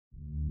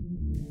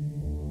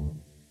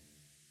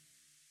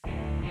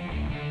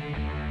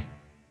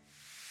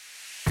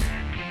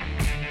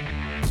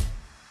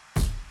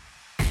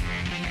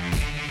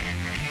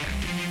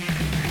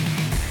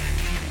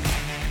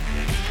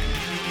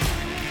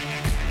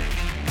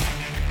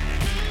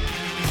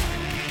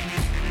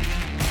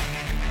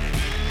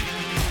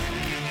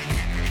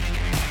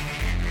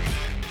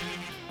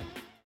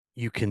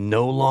you can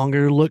no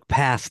longer look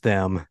past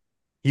them.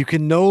 You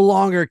can no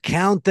longer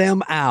count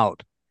them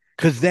out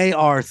because they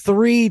are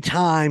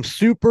 3-time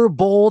Super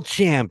Bowl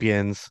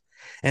champions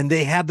and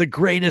they have the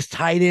greatest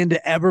tight end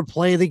to ever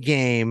play the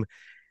game.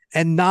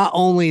 And not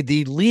only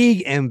the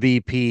league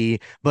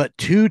MVP, but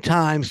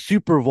 2-time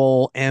Super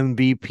Bowl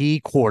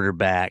MVP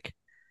quarterback.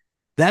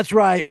 That's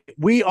right.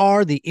 We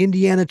are the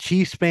Indiana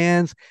Chiefs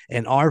fans,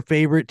 and our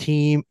favorite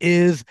team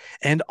is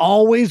and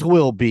always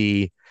will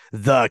be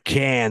the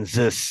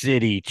Kansas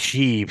City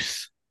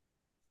Chiefs.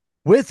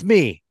 With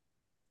me,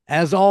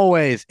 as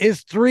always,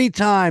 is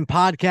 3-time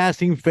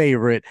podcasting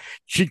favorite,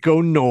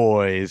 Chico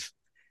Noise.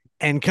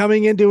 And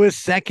coming into his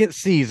second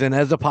season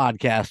as a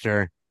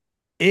podcaster,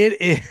 it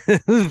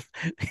is,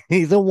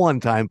 he's a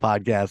one-time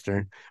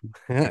podcaster.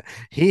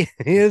 He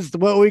is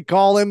what we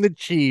call him, the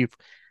Chief,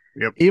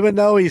 Yep. even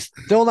though he's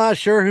still not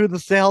sure who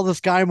the hell the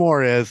Sky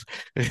Moore is.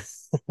 It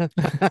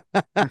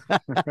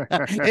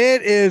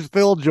is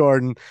Phil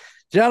Jordan.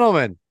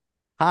 Gentlemen,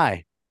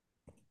 hi.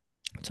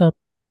 What's up?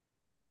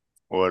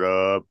 What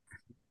up?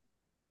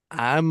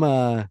 I'm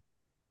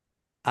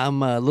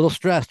I'm a little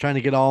stressed trying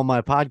to get all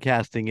my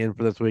podcasting in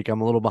for this week.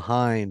 I'm a little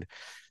behind.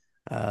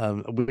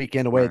 A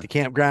weekend away at the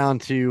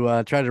campground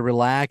to try to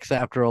relax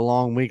after a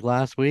long week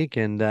last week,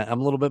 and I'm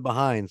a little bit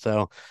behind.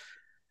 So,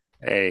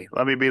 Hey,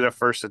 let me be the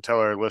first to tell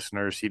our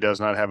listeners he does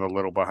not have a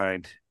little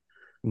behind.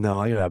 no,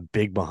 I got a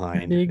big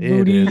behind. Big It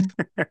booty is.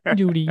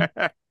 duty.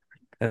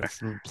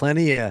 That's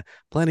plenty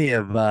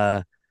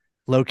of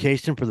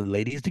location for the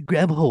ladies to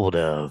grab hold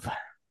of.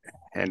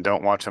 And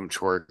don't watch him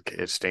twerk.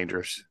 It's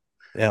dangerous.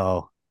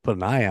 Oh, put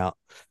an eye out.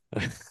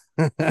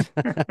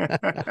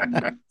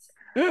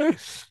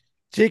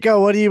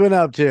 Chico, what have you been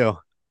up to?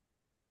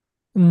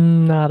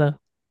 Nada.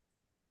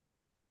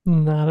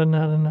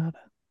 Nada.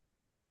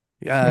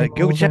 Same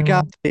Go old, check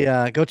same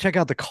out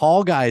old. the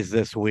call guys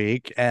this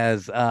week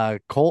as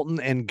Colton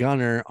and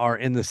Gunner are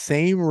in the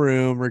same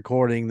room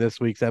recording this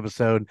week's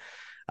episode.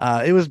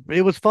 It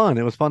was fun.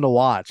 It was fun to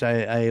watch.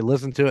 I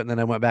listened to it and then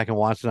I went back and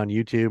watched it on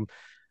YouTube.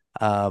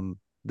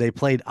 They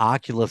played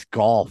Oculus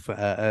Golf.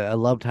 I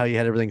loved how you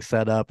had everything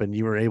set up and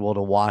you were able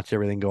to watch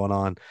everything going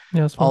on.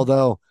 Yeah, it's fun.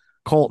 Although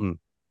Colton,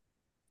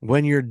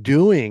 when you're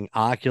doing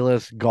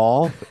Oculus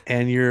Golf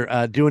and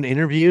you're doing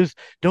interviews,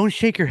 don't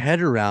shake your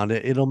head around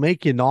it. It'll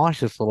make you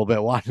nauseous a little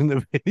bit watching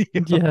the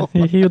video.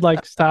 Yeah, he would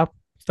like stop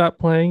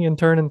playing and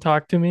turn and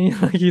talk to me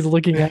like he's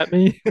looking at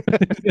me.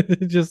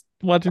 Just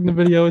watching the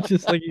video, it's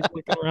just like he's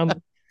looking around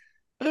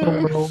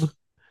the world.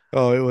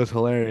 Oh, it was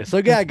hilarious.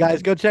 So yeah,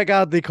 guys, go check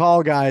out the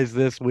Call Guys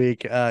this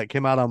week. It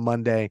came out on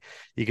Monday.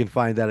 You can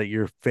find that at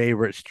your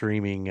favorite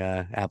streaming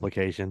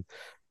application.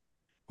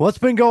 What's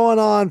been going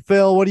on,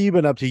 Phil? What have you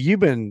been up to? You've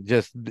been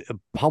just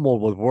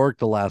pummeled with work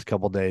the last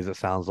couple days, it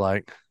sounds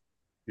like.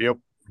 Yep.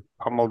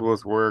 Pummeled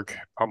with work,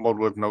 pummeled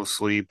with no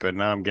sleep, and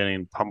now I'm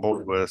getting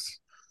pummeled with,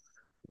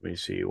 let me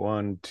see,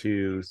 1,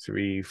 2,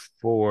 3,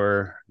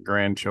 4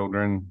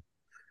 grandchildren.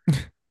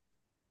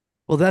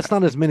 Well, that's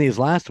not as many as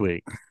last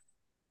week.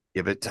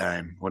 Give it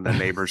time when the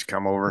neighbors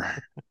come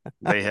over.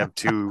 They have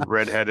 2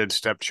 redheaded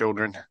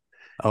stepchildren,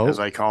 Oh, as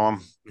I call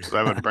them. So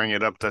that would bring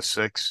it up to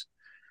 6.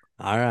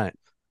 all right.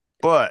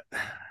 But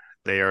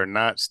they are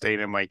not staying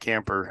in my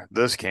camper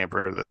this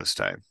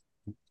time.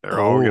 They're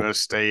all Oh, going to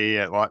stay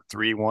at lot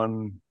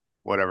 3-1,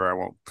 whatever. I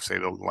won't say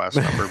the last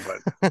number,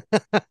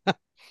 but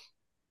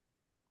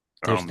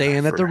they're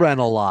staying at the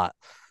rental lot.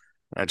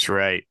 that's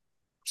right.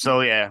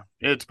 So yeah,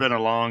 it's been a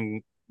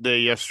long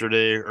day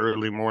yesterday,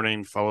 early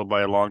morning, followed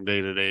by a long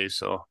day today.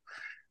 So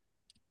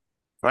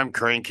if I'm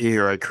cranky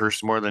or I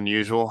curse more than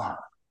usual,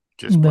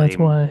 just That's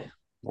blame why.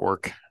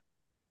 work.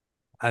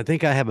 I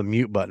think I have a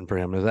mute button for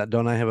him.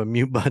 Don't I have a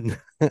mute button?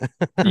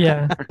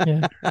 Yeah.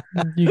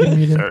 You can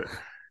mute him.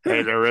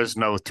 Hey, there is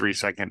no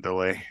 3-second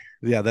delay.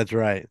 Yeah, that's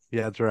right.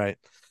 Yeah, that's right.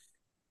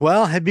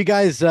 Well, have you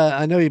guys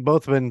I know you've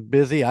both been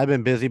busy. I've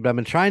been busy, but I've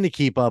been trying to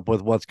keep up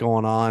with what's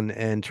going on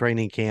in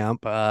training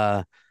camp.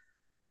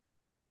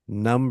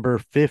 Number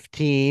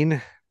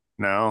 15.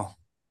 No,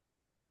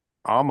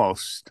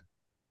 almost.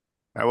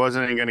 I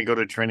wasn't even going to go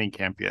to training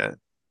camp yet.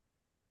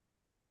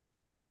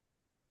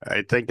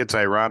 I think it's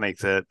ironic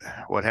that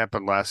what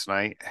happened last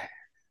night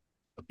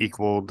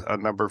equaled a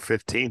number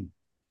 15.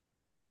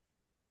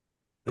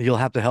 You'll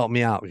have to help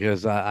me out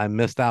because I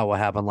missed out what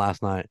happened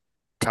last night.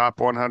 Top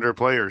 100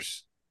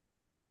 players.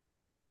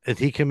 Is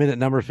he committed at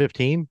number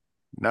 15?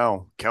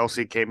 No,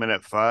 Kelsey came in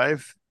at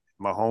 5,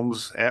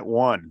 Mahomes at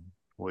 1,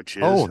 which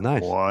is Oh,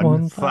 nice.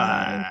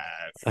 1-5.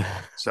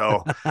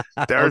 So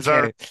there's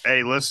Okay.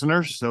 hey,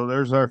 listeners. So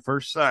there's our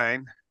first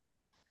sign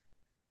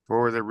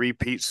for the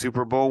repeat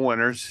Super Bowl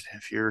winners.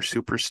 If you're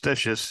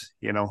superstitious,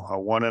 a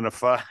 1 and a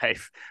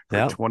 5 for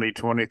Yep.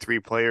 2023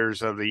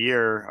 players of the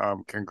year.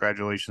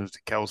 Congratulations to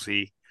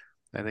Kelsey.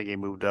 I think he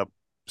moved up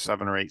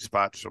 7 or 8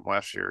 spots from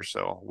last year,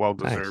 so well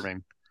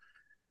deserving.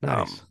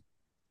 Nice.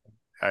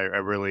 I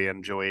really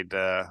enjoyed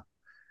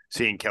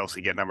seeing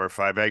Kelsey get number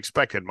 5. I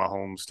expected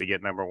Mahomes to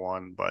get number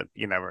 1, but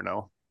you never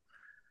know.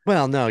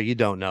 Well, no, you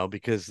don't know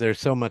because there's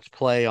so much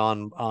play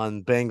on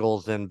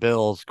Bengals and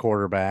Bills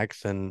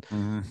quarterbacks, and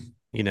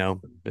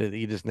Mm-hmm.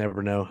 you just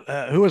never know.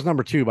 Who was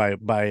number two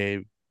by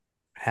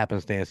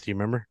happenstance? Do you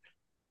remember?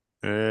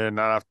 Not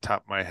off the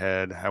top of my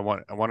head. I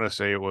want to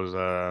say it was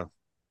a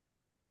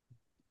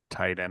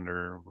tight end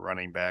or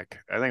running back.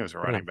 I think it was a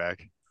Right running on,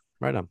 back.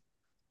 right on. So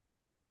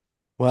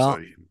Well,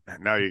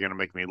 now you're gonna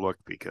make me look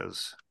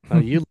because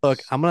you look.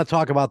 I'm going to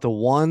talk about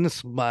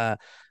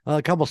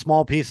a couple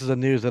small pieces of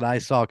news that I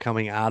saw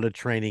coming out of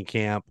training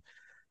camp.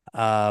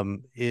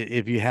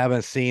 If you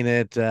haven't seen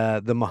it,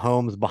 the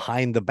Mahomes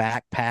behind the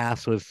back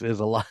pass was is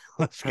a lot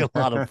was a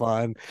lot of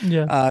fun.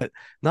 Yeah. Uh,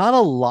 Not a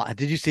lot.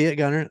 Did you see it,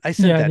 Gunner? I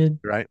sent Yeah, I that, did.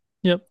 right?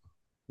 Yep.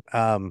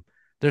 Um,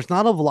 there's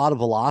not a lot of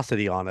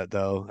velocity on it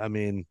though. I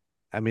mean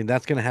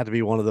that's going to have to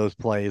be one of those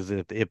plays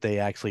if they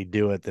actually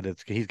do it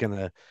that he's going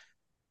to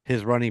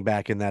his running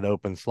back in that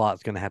open slot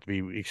is going to have to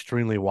be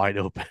extremely wide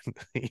open.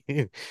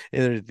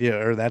 Yeah,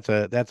 or that's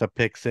a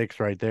pick six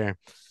right there.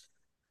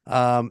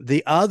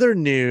 The other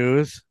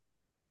news,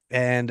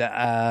 and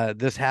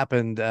this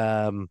happened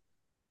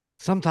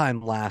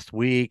sometime last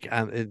week,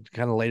 kind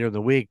of later in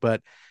the week,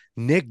 but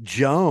Nick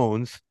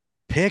Jones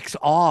picks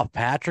off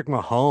Patrick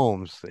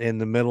Mahomes in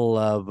the middle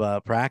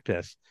of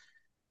practice,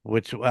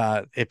 which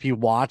if you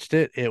watched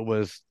it, it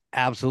was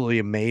absolutely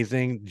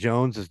amazing.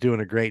 Jones is doing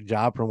a great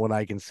job from what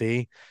I can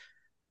see.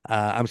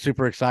 I'm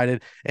super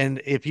excited.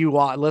 And if you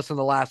listen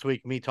to last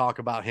week, me talk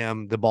about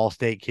him, the Ball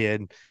State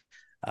kid,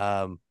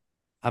 um,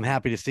 I'm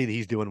happy to see that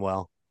he's doing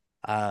well.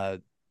 Uh,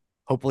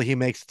 Hopefully he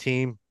makes the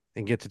team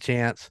and gets a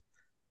chance.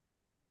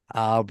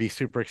 I'll be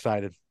super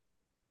excited.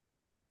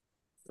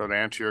 so to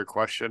answer your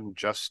question,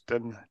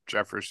 Justin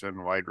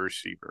Jefferson, wide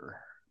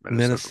receiver, Minnesota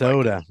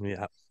Minnesota. Vikings.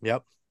 Yeah.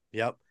 Yep.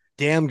 Yep.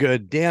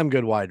 Damn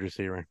good wide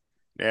receiver.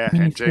 Yeah,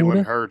 and Jalen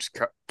Minnesota. Hurts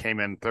came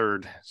in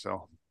third.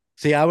 So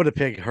See, I would have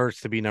picked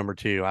Hurts to be number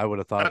two. I would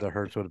have thought that, that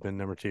Hurts would have been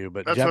number two,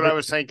 but that's what I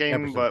was thinking.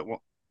 Jefferson. But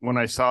when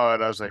I saw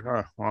it, I was like,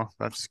 oh, well,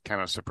 that's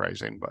kind of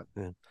surprising. But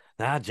Yeah.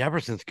 Nah,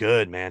 Jefferson's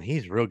good, man.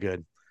 He's real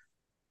good.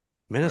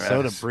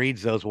 Minnesota that's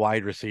breeds those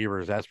wide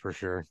receivers, that's for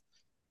sure.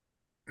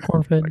 like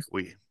Cornfed.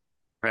 we.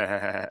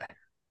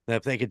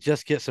 If they could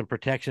just get some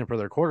protection for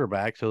their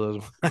quarterback so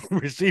those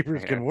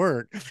receivers Yeah. can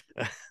work.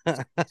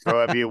 So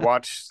have you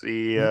watched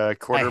the I have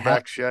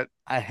quarterbacks yet?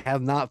 I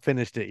have not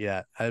finished it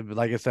yet.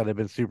 Like I said, I've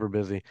been super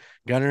busy.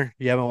 Gunner,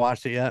 you haven't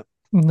watched it yet?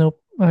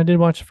 Nope. I did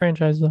watch the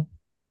franchise though.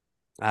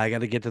 I got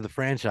to get to the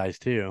franchise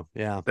too.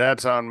 Yeah,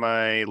 That's on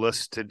my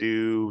list to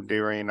do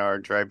during our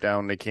drive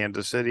down to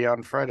Kansas City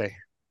on Friday.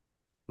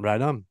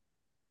 right on.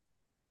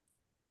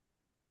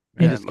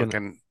 You Yeah.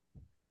 And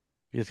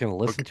just gonna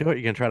listen look, to it.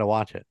 You're gonna try to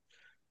watch it.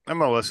 I'm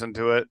gonna listen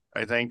to it.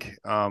 I think,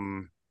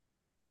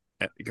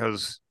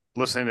 because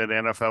listening to the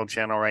NFL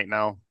channel right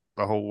now,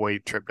 the whole way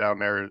trip down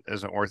there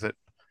isn't worth it.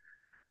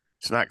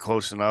 It's not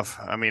close enough.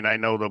 I mean, I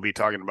know they'll be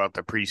talking about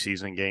the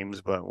preseason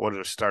games, but what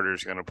if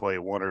starters going to play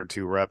one or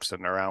two reps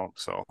and they're out?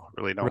 So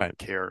really don't Right.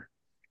 care.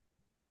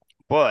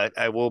 But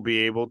I will be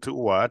able to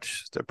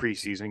watch the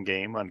preseason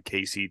game on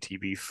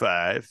KCTV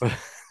 5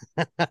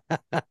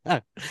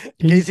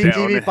 KCTV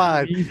down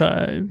 5. KCTV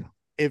 5.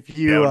 If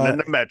you down in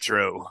the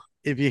metro.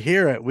 if you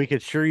hear it, we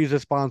could sure use a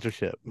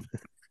sponsorship.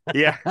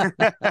 Yeah.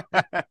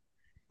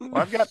 Well,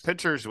 I've got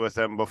pictures with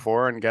them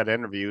before and got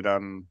interviewed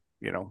on,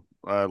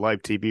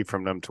 live TV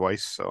from them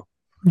twice. So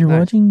You're Nice.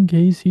 watching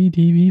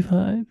KCTV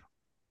 5?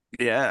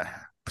 yeah.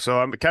 So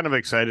I'm kind of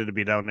excited to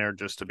be down there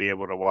just to be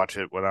able to watch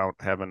it without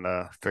having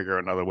to figure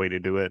another way to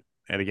do it.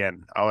 And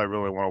again, all I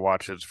really want to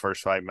watch is the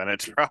first 5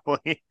 minutes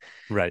probably.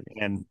 Right.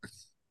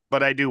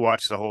 But I do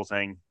watch the whole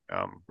thing.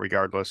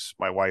 Regardless,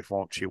 my wife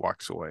won't. She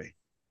walks away.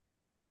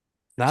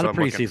 Not So a I'm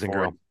looking preseason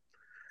forward. girl.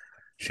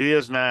 She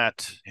is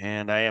not,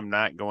 and I am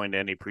not going to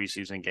any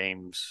preseason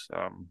games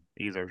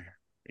either.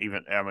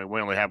 Even I mean, we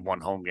only have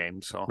one home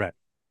game, so Right.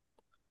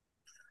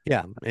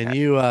 Yeah, and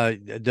you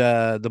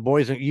the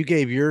boys you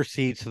gave your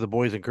seats to the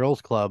Boys and Girls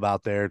Club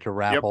out there to yep.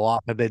 raffle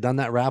off. Have they done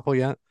that raffle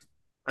yet?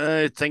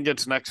 I think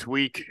it's next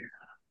week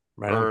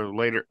Right on.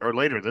 or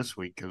later this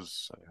week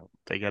because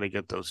they got to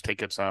get those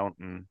tickets out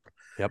and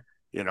Yep.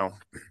 you know,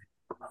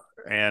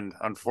 and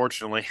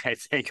unfortunately, I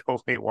think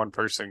only one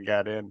person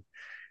got in,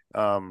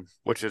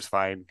 which is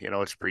fine.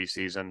 It's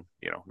preseason.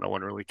 No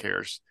one really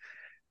cares.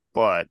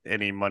 But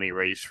any money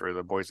raised for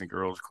the Boys and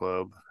Girls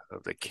Club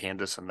of the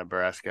Kansas and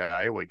Nebraska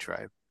Iowa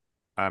tribe,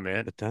 I'm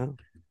in. Good time.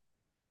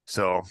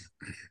 So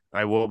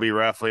I will be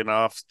raffling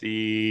off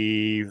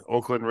the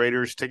Oakland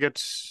Raiders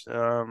tickets.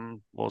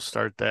 We'll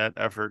start that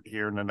effort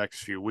here in the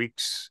next few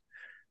weeks.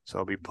 So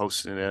I'll be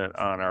posting it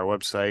on our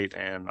website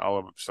and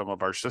some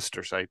of our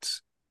sister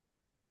sites.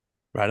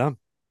 Right on.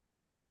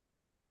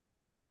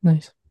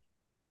 Nice.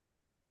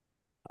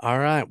 All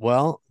right.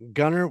 Well,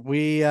 Gunner,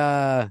 we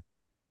had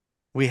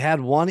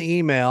one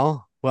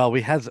email. Well,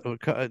 we had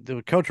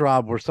Coach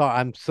Rob. We're sorry.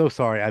 I'm so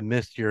sorry. I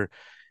missed your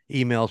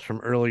emails from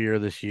earlier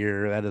this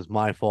year. That is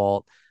my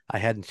fault. I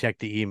hadn't checked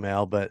the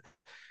email, but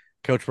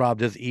Coach Rob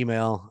does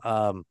email.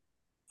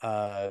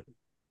 Uh,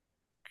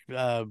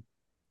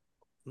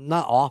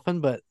 not often,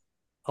 but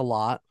a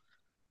lot.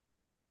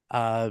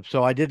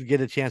 So I did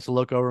get a chance to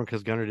look over them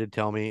because Gunnar did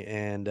tell me,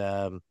 and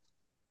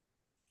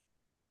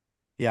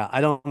yeah,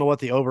 I don't know what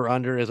the over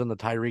under is on the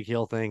Tyreek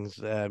Hill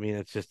things. I mean,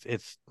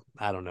 it's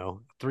I don't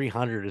know.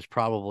 300 is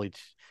probably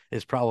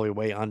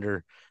way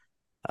under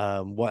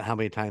how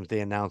many times they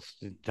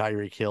announced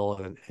Tyreek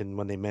Hill and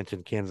when they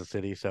mentioned Kansas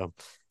City. So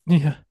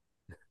Yeah.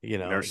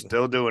 They're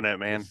still doing it,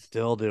 man.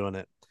 Still doing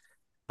it.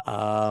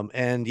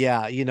 And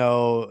yeah,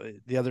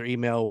 the other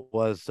email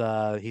was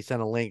he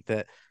sent a link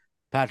that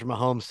Patrick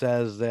Mahomes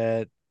says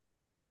that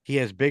he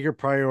has bigger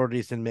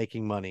priorities than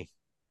making money.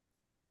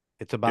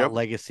 It's about Yep.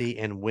 legacy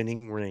and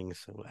winning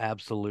rings.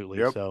 Absolutely.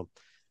 Yep.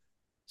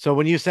 So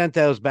when you sent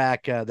those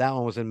back, that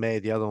one was in May.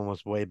 The other one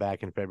was way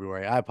back in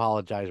February. I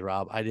apologize,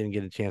 Rob. I didn't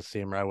get a chance to see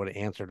him, or I would have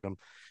answered them.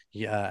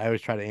 Yeah, I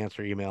always try to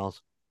answer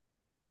emails.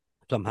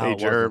 Somehow Hey, it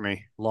wasn't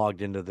Jeremy.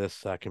 logged into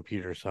this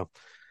computer. So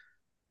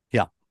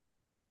yeah,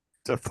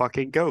 It's a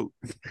fucking goat.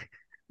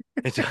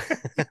 it's Yeah,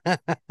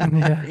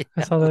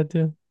 I saw that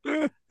too.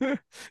 yeah,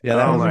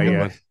 that Oh was a my good God.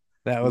 one.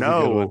 That was a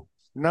good one.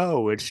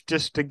 No, it's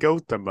just a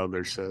goat, the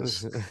mother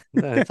says.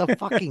 No, it's a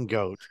fucking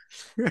goat.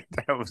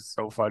 That was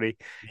so funny.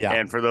 Yeah,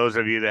 And for those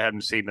of you that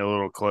haven't seen the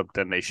little clip,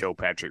 then they show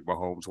Patrick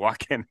Mahomes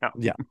walking out.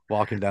 yeah,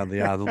 walking down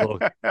the little.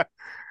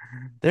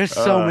 There's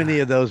so many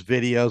of those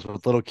videos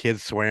with little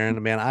kids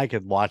swearing. Man, I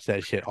could watch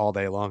that shit all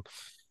day long.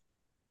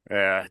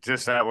 Yeah,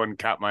 just that one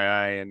caught my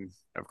eye, and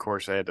of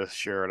course I had to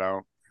share it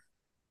out.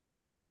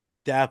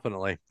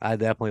 Definitely. I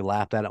definitely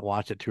laughed at it,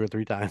 watched it 2 or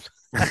 3 times.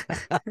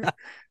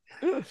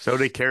 So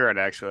did Karen,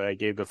 actually. I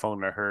gave the phone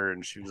to her,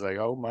 and she was like,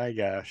 oh my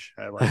gosh,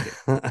 I like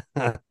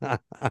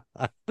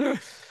it.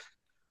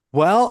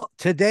 Well,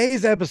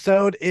 today's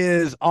episode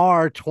is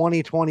our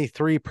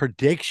 2023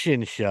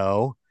 prediction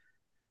show.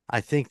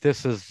 I think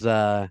this is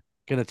going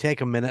to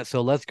take a minute.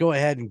 So let's go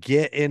ahead and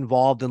get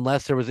involved,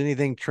 unless there was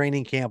anything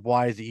training camp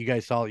wise that you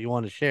guys saw that you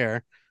want to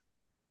share.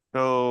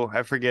 So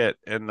I forget,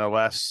 in the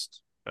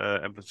last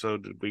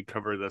episode, did we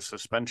cover the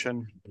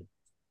suspension?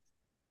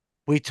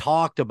 We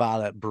talked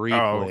about it briefly.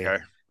 Oh, okay.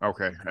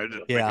 Okay. I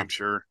just making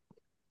sure.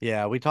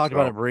 Yeah, we talked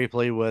about it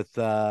briefly with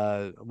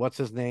what's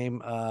his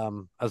name?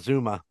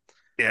 Azuma.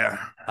 Yeah.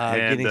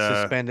 Getting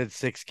suspended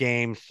 6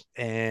 games.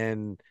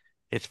 And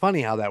it's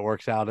funny how that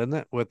works out, isn't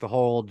it? With the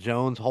whole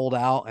Jones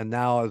holdout, and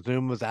now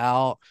Azuma's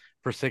out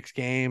for 6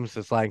 games.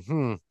 It's like,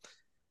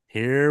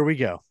 here we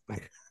go.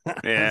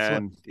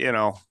 And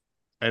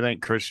I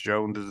think Chris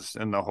Jones is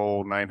in the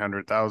whole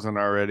 900,000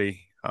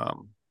 already.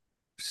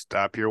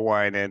 Stop your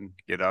whining,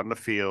 get on the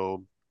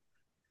field,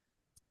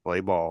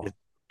 play ball.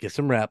 Get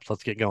some reps.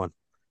 Let's get going.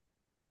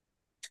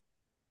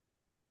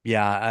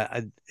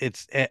 Yeah,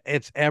 it's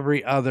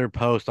every other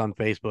post on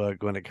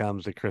Facebook when it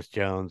comes to Chris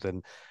Jones,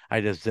 and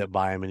I just zip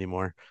by him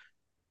anymore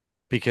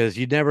because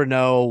you never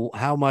know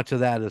how much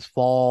of that is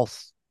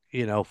false,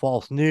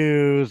 false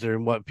news or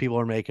what people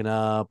are making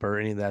up or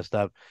any of that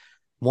stuff.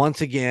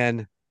 Once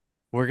again,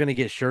 we're gonna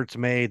get shirts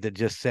made that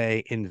just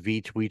say "In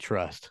Veach we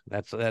trust."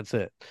 That's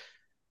it.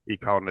 You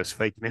calling this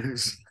fake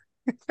news?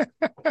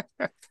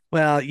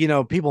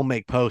 Well, people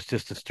make posts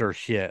just to stir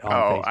shit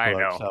on Facebook. I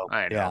know. So,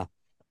 I know. Yeah.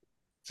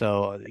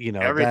 So,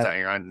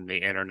 everything on the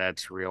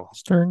internet's real.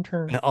 Stern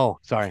turn. Oh,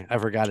 sorry. I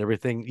forgot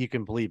everything. You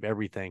can believe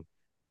everything.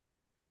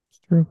 It's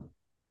true.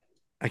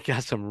 I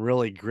got some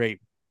really great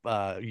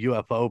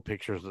UFO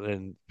pictures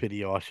and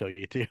video I'll show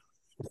you too.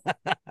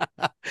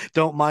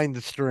 Don't mind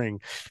the string.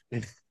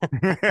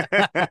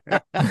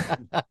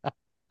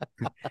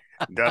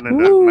 Done in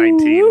the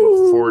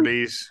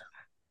 1940s.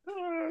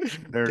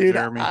 Dude,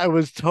 Jeremy. I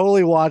was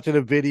totally watching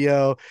a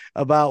video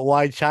about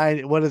why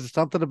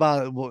something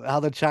about how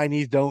the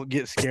Chinese don't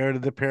get scared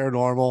of the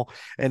paranormal,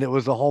 and it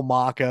was a whole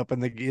mock-up,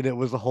 and it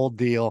was a whole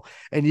deal,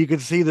 and you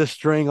could see the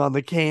string on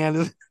the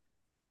can.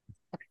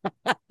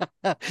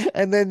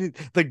 And then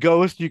the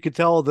ghost, you could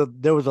tell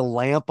that there was a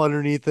lamp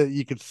underneath it.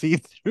 You could see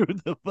through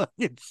the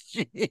fucking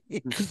sheet.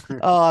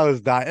 Oh, I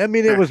was dying. I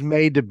mean, it was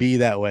made to be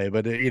that way,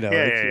 but it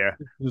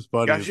was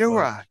funny.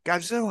 Godzilla.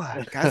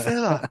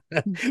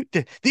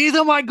 These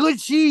are my good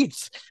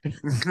sheets.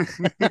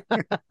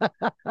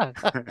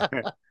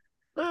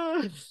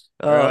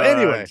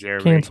 Anyway,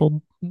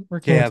 canceled.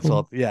 We're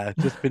canceled. Yeah,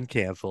 just been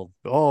canceled.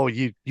 Oh,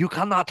 you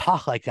cannot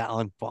talk like that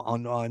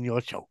on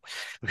your show.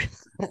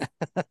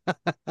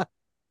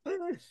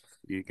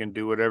 You can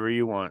do whatever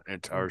you want.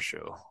 It's our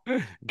show.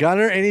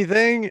 Gunner,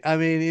 anything? I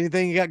mean,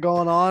 anything you got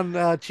going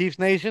on, Chiefs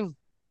Nation?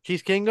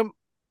 Chiefs Kingdom?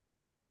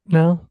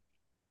 No.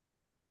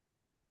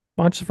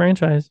 Watch the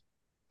franchise.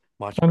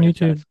 Watch on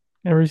YouTube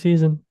every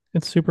season.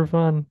 It's super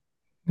fun.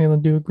 They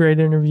do great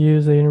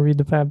interviews. They interviewed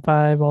the Fab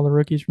Five, all the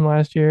rookies from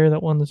last year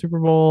that won the Super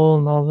Bowl,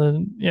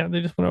 and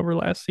they just went over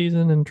last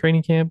season and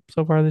training camp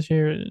so far this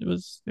year. It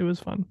was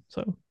fun.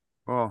 So,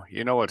 well,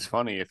 you know what's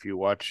funny? If you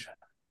watch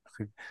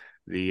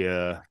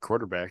the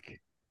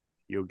quarterback,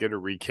 you'll get a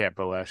recap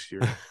of last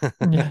year.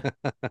 Yeah,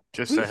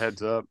 just a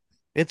heads up.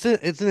 It's an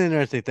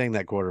interesting thing,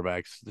 that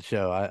quarterbacks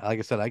show. Like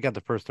I said, I got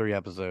the first 3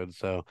 episodes,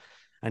 so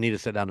I need to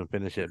sit down and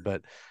finish it.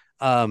 But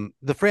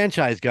The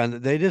franchise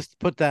gun, they just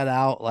put that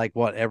out like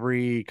what,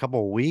 every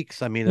couple of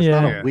weeks? I mean, it's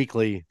not a Yeah, Yeah.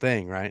 weekly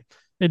thing, right?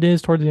 it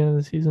is towards the end of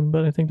the season,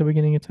 but I think the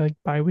beginning it's like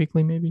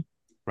bi-weekly maybe.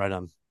 Right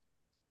on.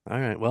 All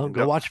right. Well, And go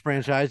don't, watch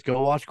franchise,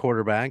 go watch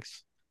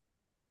quarterbacks.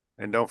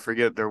 and don't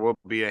forget there will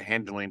be a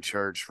handling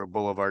charge for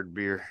Boulevard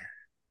beer.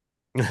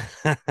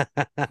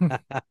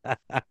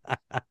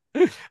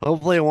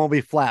 Hopefully it won't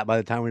be flat by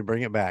the time we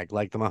bring it back,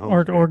 like the Mahomes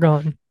Or beer.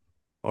 gone.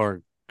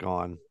 Or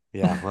gone.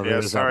 Yeah, well, Yeah, there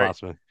is that sorry.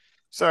 possibility.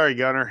 Sorry,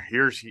 Gunner.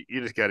 You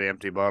just got an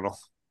empty bottle.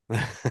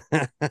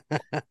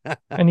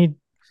 I need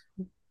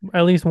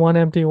at least one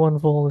empty, one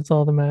full. That's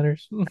all that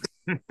matters.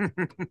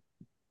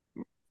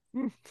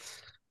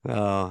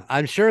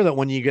 I'm sure that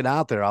when you get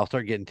out there, I'll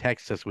start getting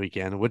texts this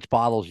weekend. Which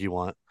bottles you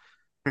want?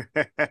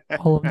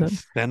 All of them.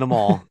 Send them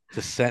all.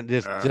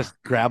 Just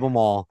grab them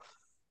all.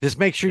 Just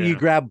make sure you Yeah.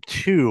 grab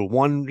two.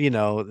 One,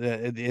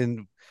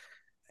 in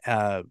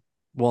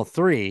well,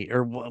 three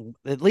or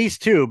at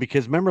least two,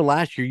 because remember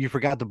last year you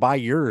forgot to buy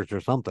yours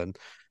or something.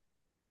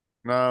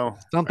 No,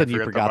 I Something you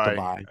forgot to forgot to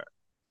buy. buy.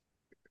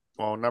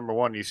 Well, number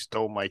one, you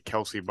stole my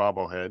Kelsey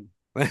bobblehead.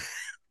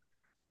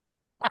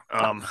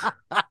 Um,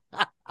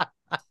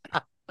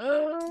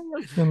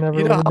 You'll never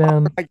You know live how it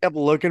down. I kept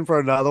looking for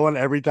another one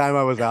every time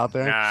I was out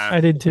there? nah, I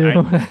did too.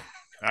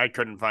 I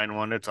couldn't find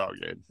one. It's all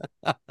good.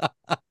 I,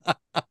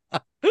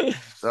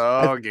 It's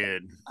all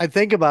good. I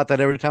think about that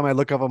every time I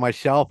look up on my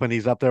shelf and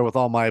he's up there with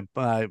all my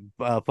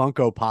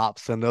Funko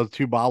Pops and those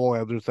two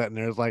bobbleheads are sitting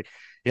there. It's like,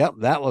 yep,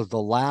 that was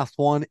the last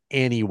one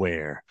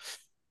anywhere.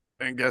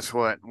 And guess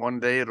what? One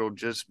day it'll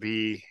just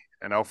be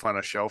an elf on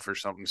a shelf or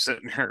something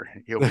sitting there.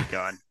 He'll be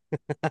gone.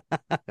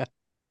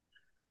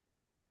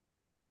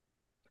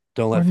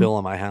 Don't let Where'd- Phil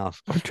in my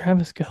house. Where'd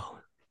Travis go?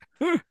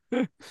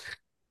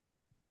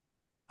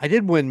 I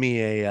did win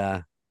me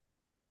a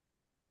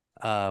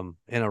in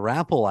a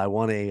raffle. I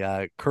won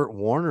a Kurt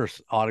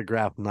Warner's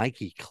autographed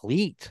Nike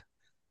cleat.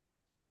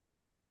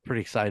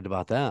 Pretty excited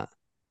about that.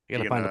 You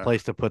got to find a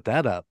place to put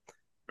that up.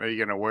 Are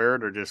you gonna wear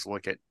it or just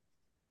lick it?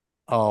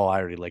 Oh, I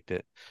already licked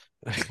it.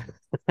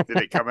 Did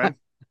it come in?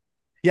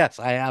 Yes,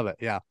 I have it.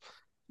 Yeah.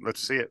 Let's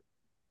see it.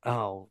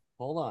 Oh,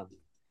 hold on.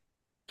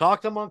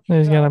 Talk to Monkey.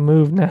 He's got to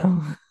move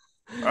now.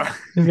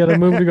 He's got to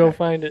move to go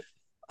find it.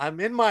 I'm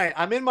in my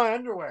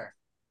underwear.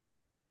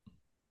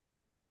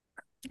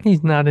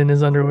 He's not in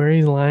his underwear.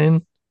 He's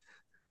lying.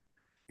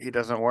 He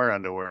doesn't wear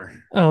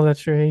underwear. Oh, that's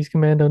true. He's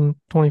commando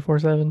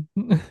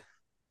 24/7.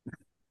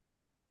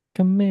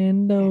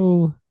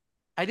 Commando.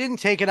 I didn't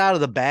take it out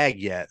of the bag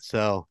yet,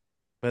 so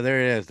but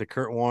there it is, the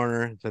Kurt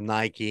Warner, the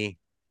Nike.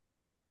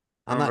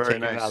 I'm not Very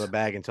taking it out of nice. the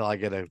bag until I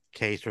get a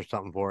case or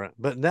something for it.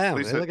 But damn,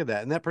 least look at that.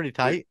 Isn't that pretty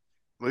tight?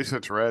 At least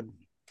it's red.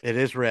 It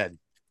is red.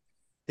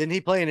 Didn't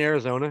he play in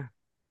Arizona?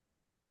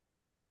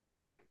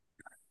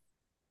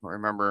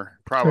 Remember,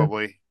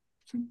 probably.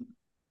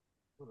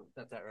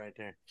 That's that right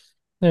there.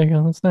 There you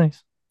go. That's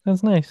nice.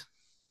 That's nice.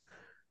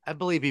 I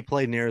believe he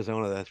played in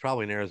Arizona. That's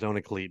probably an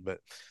Arizona cleat, but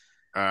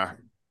Uh,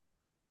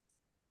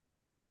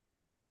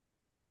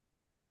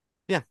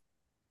 yeah,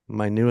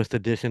 my newest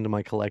addition to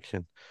my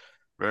collection.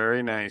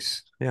 very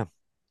nice. Yeah,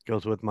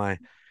 goes with my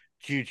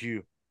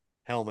Juju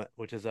helmet,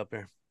 which is up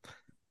there.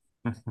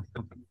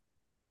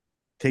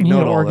 Take You note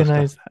need of to all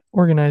this stuff.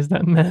 organize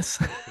that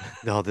mess.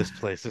 No, this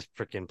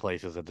freaking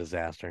place is a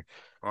disaster.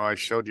 Well, I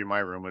showed you my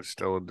room. It's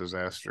still a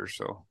disaster.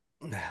 So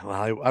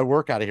Well, I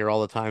work out of here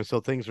all the time,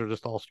 so things are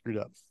just all screwed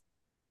up.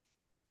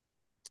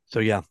 So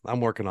yeah, I'm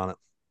working on it.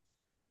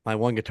 My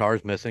one guitar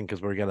is missing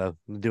because we're gonna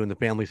doing the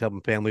families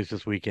helping families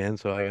this weekend,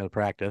 so I gotta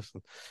practice.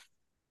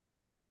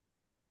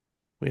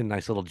 We had a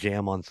nice little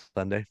jam on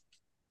Sunday.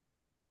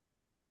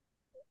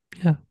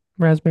 Yeah.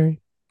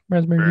 Raspberry.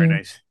 Raspberry very jam.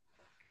 nice.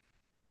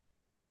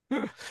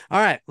 All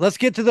right, let's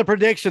get to the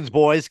predictions,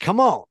 boys. Come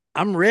on,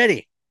 I'm ready.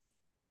 You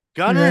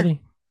Gunner,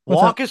 ready?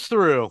 What's walk up? us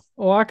through.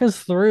 Walk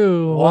us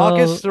through. Walk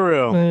Well, us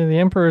through. the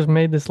Emperor's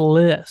made this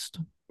list.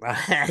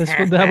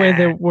 That way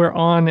that we're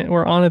on it.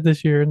 We're on it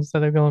this year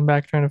instead of going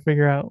back trying to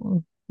figure out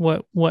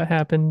what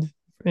happened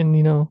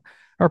in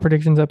our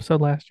predictions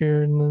episode last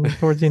year and then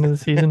towards the end of the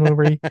season when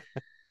we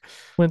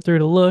went through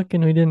to look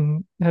and we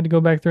didn't had to go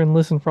back through and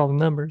listen for all the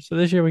numbers. So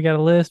this year we got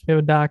a list. We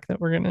have a doc that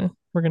we're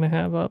gonna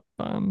have up.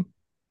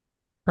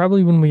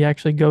 Probably when we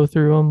actually go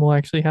through them, we'll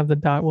actually have the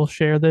doc. We'll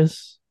share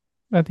this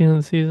at the end of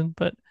the season,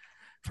 but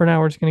for now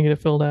we're just gonna get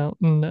it filled out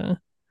and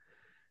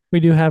we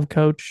do have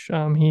Coach.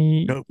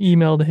 He Coach.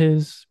 emailed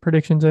his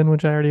predictions in,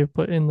 which I already have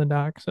put in the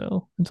doc,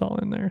 so it's all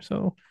in there.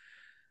 So,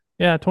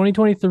 yeah,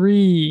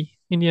 2023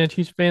 Indiana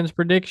Chiefs fans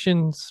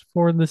predictions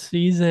for the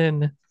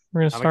season.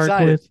 We're gonna I'm start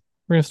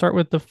excited.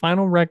 with the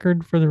final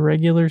record for the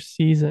regular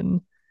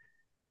season,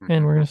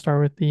 and we're gonna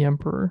start with the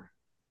Emperor.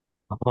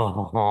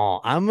 Oh,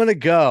 I'm gonna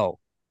go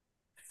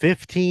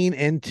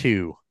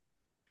 15-2.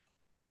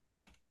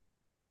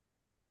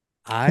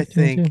 I 15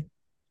 think too.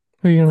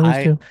 Who are you gonna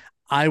lose to?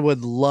 I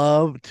would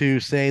love to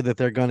say that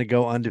they're going to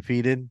go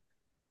undefeated.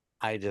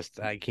 I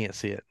can't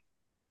see it.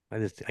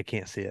 I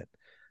can't see it.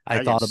 I I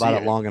can thought about see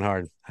it it. long and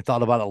hard. I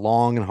thought about it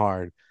long and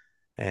hard.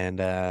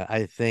 And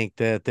I think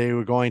that they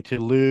were going to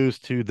lose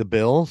to the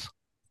Bills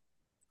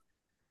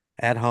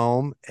at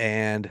home.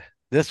 And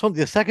this one,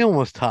 the second one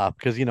was tough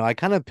because, I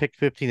kind of picked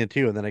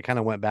 15-2, and then I kind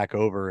of went back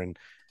over and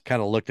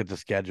kind of looked at the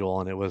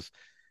schedule, and it was,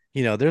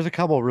 there's a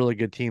couple of really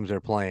good teams they're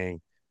playing.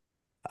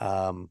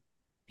 Um,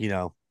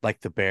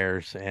 like the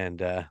Bears and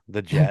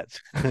the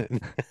Jets.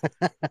 Aaron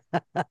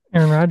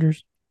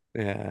Rodgers.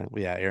 Yeah,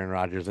 Aaron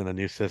Rodgers in a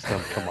new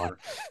system. Come on.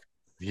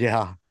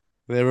 Yeah.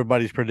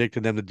 Everybody's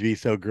predicting them to be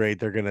so great.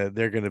 They're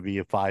gonna be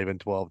a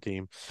 5-12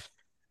 team.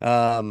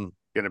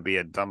 Gonna be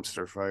a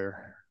dumpster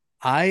fire.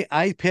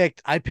 I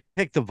picked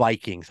the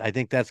Vikings. I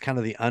think that's kind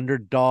of the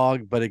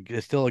underdog, but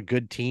it's still a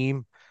good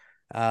team.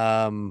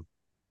 Um,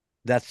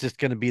 that's just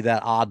going to be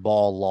that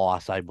oddball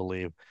loss, I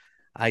believe.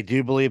 I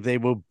do believe they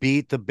will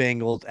beat the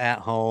Bengals at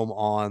home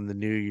on the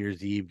New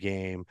Year's Eve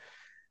game,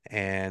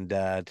 and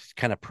just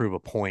kind of prove a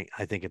point.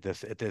 I think at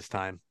this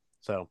time.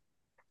 So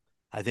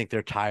I think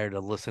they're tired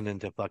of listening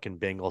to fucking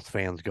Bengals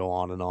fans go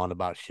on and on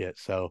about shit.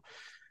 So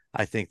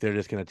I think they're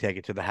just going to take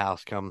it to the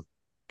house come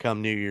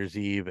New Year's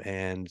Eve,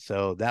 and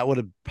so that would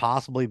have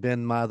possibly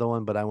been my other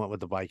one, but I went with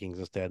the Vikings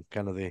instead.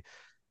 Kind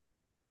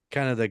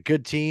of the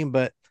good team,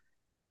 but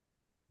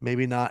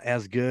maybe not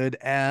as good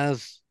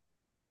as,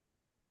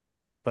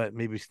 but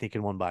maybe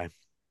sneaking one by.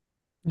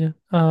 Yeah.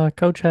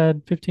 Coach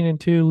had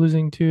 15-2,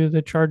 losing to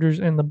the Chargers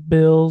and the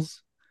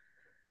Bills.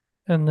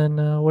 And then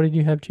what did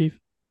you have, Chief?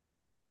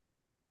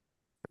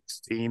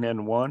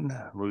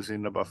 16-1,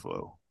 losing to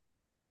Buffalo.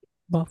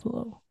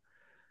 Buffalo.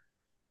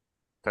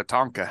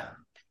 Tatanka.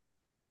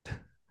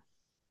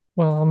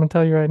 Well, I'm gonna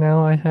tell you right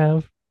now, I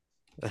have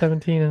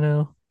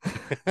 17-0.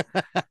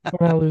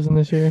 We're not losing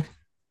this year.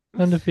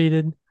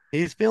 Undefeated.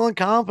 He's feeling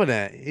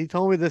confident. He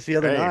told me this the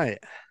other Hey. night.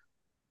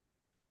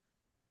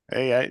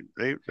 Hey,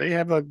 they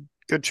have a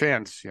good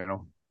chance,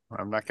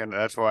 I'm not gonna.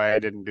 That's why I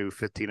didn't do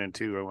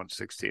 15-2. I went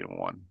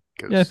 16-1.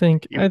 Yeah,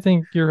 I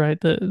think you're right.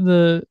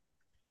 The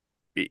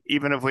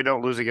even if we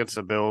don't lose against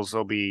the Bills,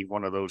 there'll be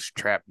one of those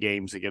trap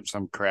games against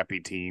some crappy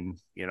team.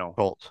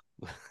 Colts.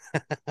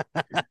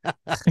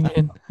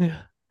 again,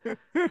 yeah.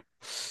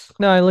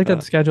 No, I looked at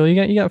the schedule.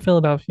 You got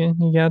Philadelphia,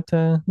 you got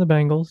the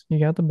Bengals, you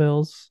got the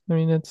Bills. I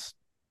mean, it's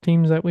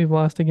teams that we've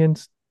lost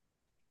against,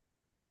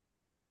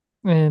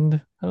 and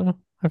I don't know.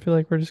 I feel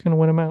like we're just gonna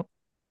win them out.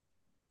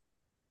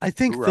 I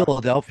think Hoorah.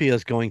 Philadelphia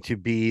is going to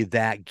be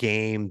that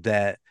game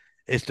that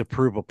is to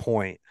prove a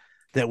point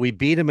that we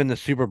beat them in the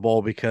Super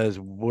Bowl because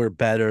we're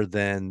better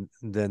than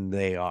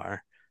they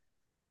are.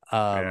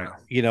 Yeah.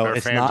 Their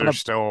It's fans not are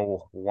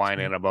still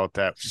whining about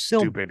that still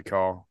stupid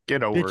call.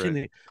 Get over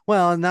it.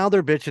 Well, now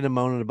they're bitching and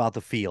moaning about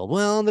the field.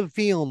 Well, the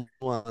field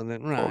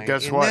wasn't right. Well,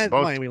 guess and what? That's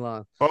why we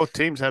lost. Both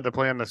teams had to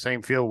play on the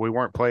same field. We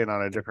weren't playing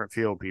on a different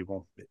field,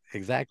 people.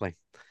 Exactly.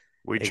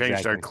 We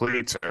changed our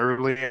cleats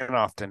early and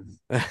often.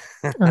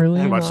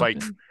 Early and much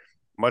often.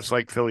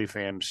 like Philly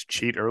fans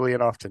cheat early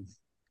and often.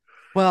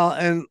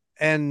 Well,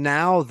 and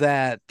now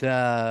that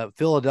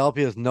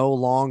Philadelphia is no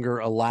longer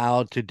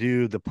allowed to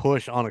do the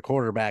push on a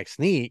quarterback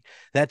sneak,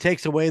 that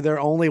takes away their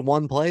only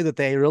one play that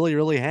they really,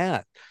 really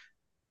had.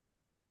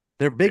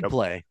 Their big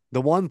play.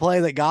 The one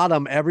play that got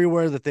them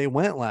everywhere that they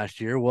went last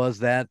year was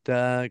that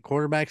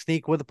quarterback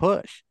sneak with a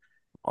push.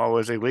 Well, it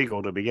was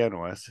illegal to begin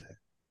with.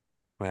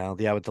 Well,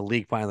 yeah, but the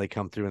league finally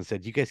come through and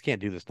said, you guys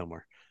can't do this no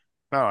more.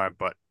 No,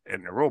 but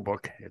in the rule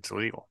book, it's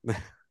legal.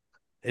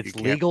 It's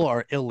legal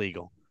or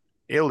illegal?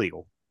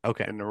 Illegal.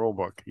 Okay. In the rule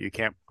book, you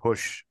can't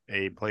push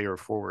a player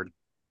forward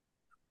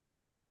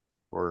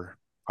for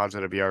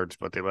positive yards,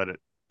 but they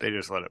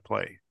just let it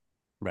play.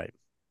 Right.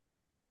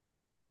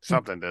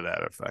 Something to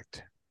that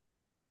effect.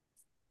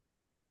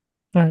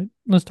 All right,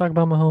 let's talk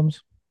about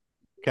Mahomes.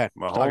 Okay.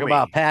 Let's talk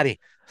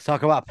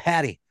about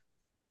Patty.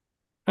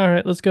 All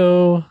right, let's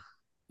go.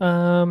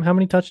 How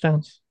many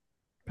touchdowns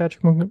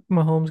Patrick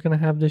Mahomes gonna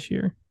have this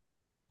year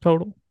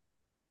total?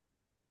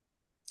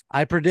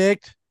 I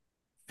predict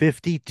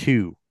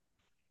 52.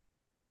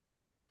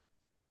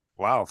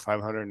 Wow,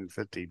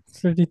 550.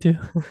 52.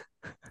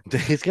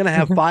 He's gonna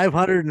have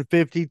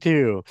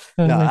 552.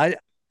 No,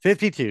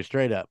 52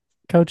 straight up.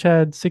 Coach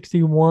had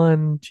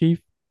 61,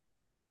 Chief.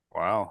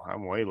 Wow,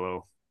 I'm way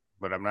low,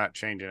 but I'm not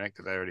changing it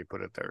because I already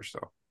put it there. So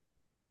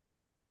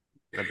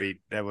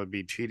that would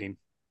be cheating.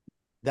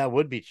 That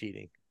would be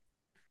cheating.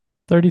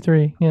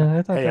 33. Yeah,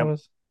 I thought that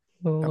was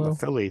a little I'm low.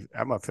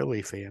 I'm a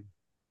Philly fan.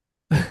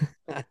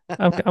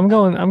 I'm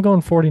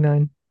going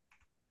 49.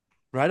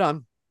 Right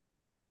on.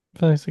 I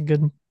feel like it's a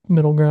good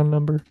middle ground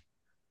number.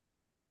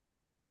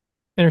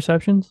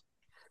 Interceptions?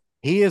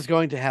 He is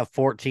going to have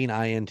 14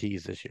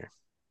 INTs this year.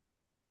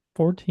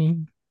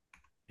 14.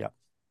 Yep.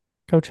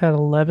 Coach had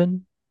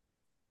 11.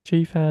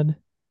 Chief had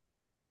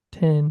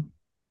 10.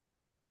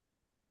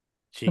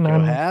 Chico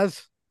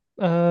has?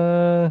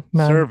 9.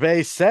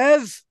 Survey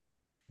says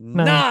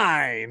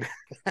 9.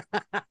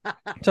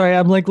 Sorry,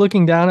 I'm like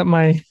looking down at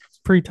my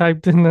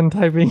pre-typed and then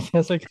typing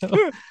as I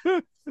go.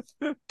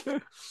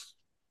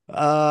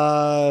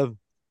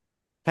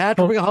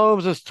 Patrick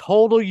Mahomes'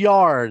 total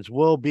yards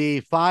will be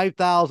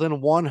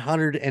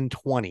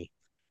 5,120.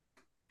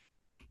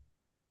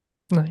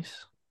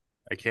 Nice.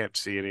 I can't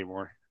see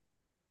anymore.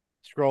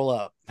 Scroll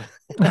up.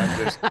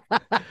 I'm just.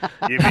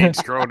 You mean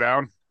scroll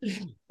down?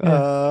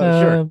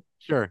 Yeah. Sure,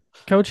 sure.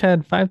 Coach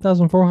had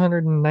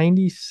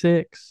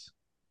 5,496.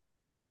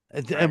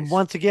 And Nice.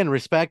 once again,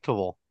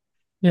 respectable.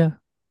 Yeah.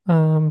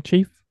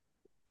 Chief,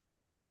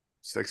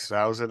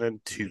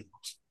 6,002.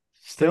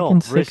 Still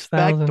freaking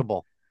 6,000.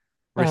 respectable.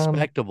 Um,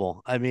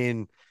 Respectable. I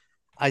mean,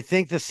 I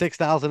think the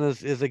 6,000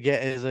 is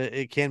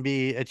it can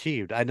be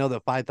achieved. I know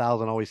that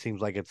 5,000 always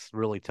seems like it's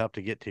really tough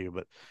to get to,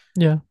 but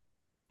yeah.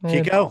 I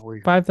had Chico,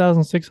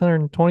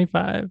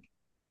 5,625.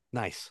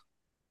 nice.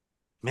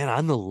 Man,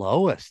 I'm the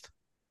lowest.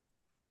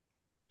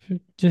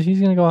 Just he's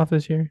gonna go off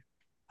this year.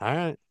 All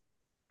right.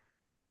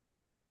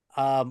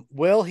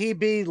 Will he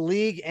be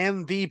league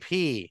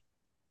MVP?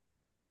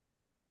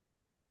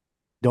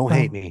 Don't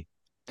hate Um, me.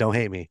 Don't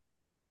hate me.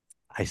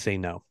 I say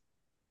no.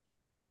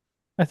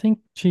 I think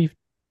Chief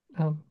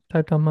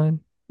typed on mine.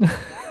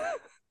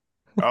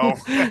 Oh,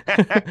 He did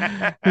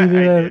I a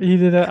did. he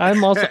did a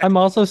I'm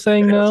also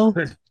saying no.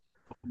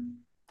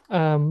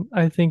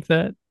 I think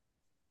that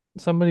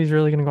somebody's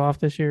really gonna go off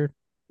this year,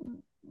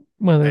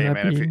 whether Hey that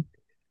man, be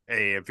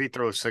if he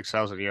throws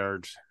 6,000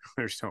 yards,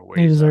 there's no way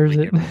he he's not deserves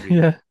league it. MVP.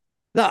 Yeah.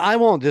 No, I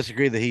won't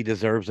disagree that he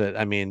deserves it.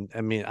 I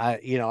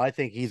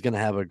think he's going to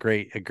have a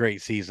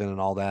great season and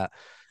all that.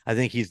 I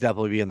think he's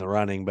definitely be in the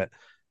running, but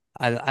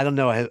I don't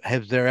know.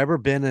 Has there ever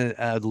been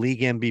a league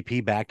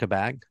MVP back to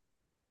back?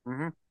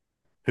 Mm-hmm.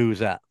 Who's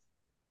that?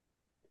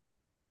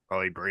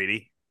 Probably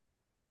Brady.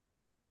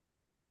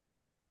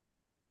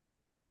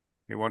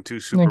 He won two I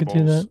Super could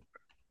do Bowls. that.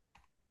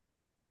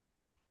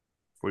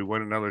 If we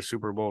win another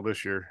Super Bowl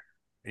this year,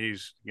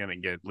 he's gonna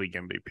get league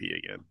MVP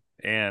again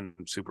and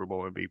Super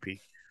Bowl MVP.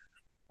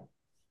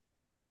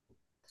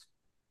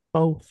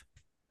 Both.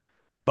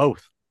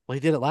 Both. Well, he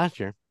did it last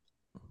year.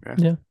 Yeah,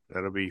 Yeah.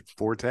 that'll be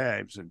 4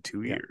 times in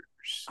two Yeah.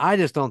 years. I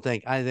just don't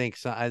think. I think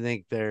so. I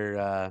think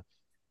there.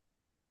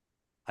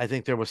 I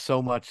think there was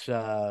so much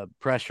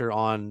pressure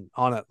on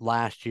it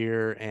last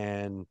year,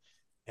 and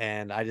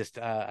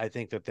I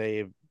think that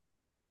they.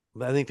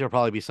 I think there'll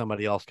probably be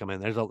somebody else come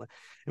in. I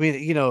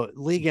mean,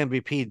 league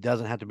MVP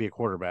doesn't have to be a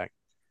quarterback.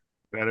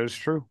 That is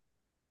true.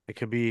 It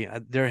could be.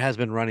 There has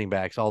been running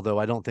backs, although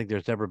I don't think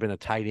there's ever been a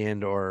tight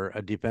end or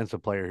a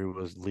defensive player who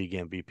was league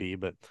MVP.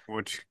 But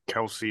Which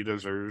Kelsey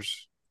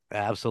deserves.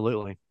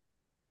 absolutely,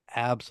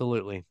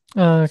 absolutely.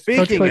 Coach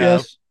Speaking put of,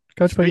 yes.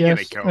 Coach put Speaking of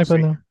yes. I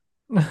put Kelsey,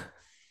 no.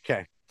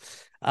 okay.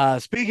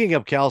 Speaking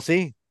of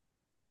Kelsey's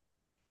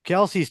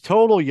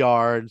total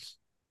yards,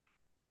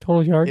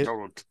 Total yards.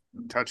 total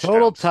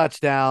total touchdowns.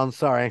 touchdowns.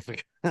 Sorry,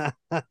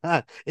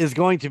 is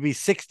going to be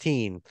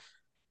 16.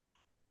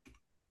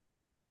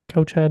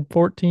 Coach had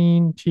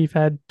 14. Chief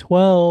had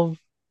 12.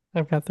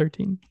 I've got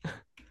 13.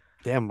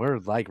 Damn, we're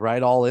like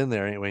right all in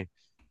there, ain't we?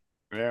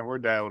 Yeah, we're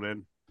dialed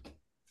in.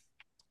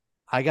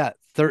 I got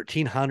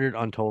 1,300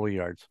 on total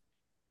yards.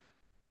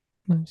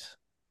 Nice.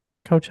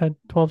 Coach had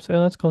 12.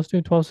 So that's close to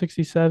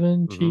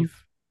 1267. Mm-hmm.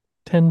 Chief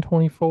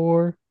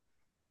 1024.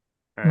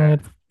 And I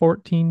had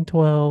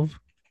 1412.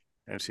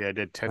 And see, I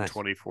did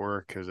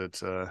 1024 because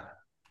it's a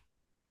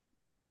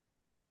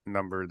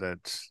number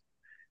that's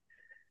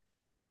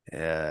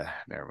never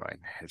mind.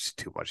 It's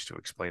too much to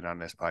explain on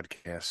this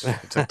podcast.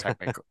 It's a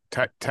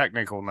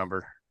technical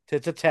number.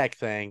 It's a tech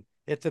thing.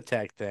 It's a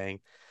tech thing.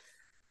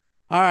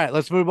 All right,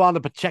 let's move on to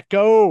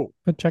Pacheco.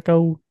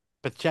 Pacheco.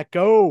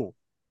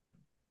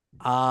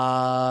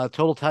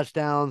 Total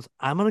touchdowns.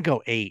 I'm gonna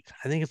go 8.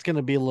 I think it's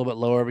gonna be a little bit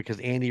lower because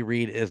Andy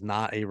Reid is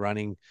not a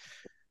running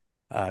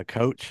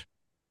coach,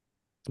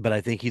 but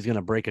I think he's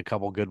gonna break a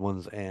couple good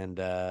ones, and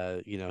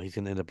he's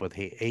gonna end up with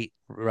 8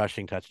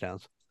 rushing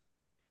touchdowns.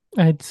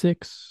 I had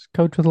 6.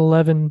 Coach with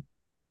 11.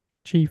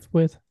 Chief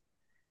with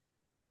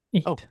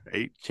 8. Oh,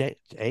 8.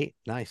 8.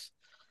 Nice.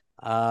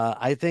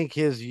 I think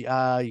his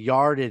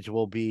yardage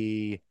will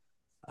be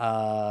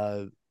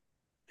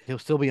he'll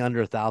still be under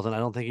 1,000. I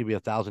don't think he'll be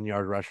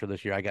 1,000-yard rusher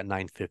this year. I got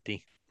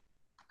 950.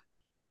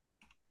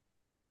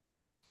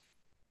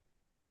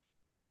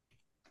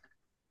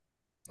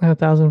 I had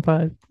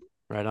 1,005.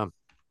 Right on.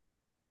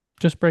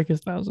 Just break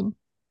his 1,000.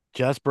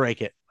 Just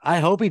break it. I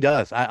hope he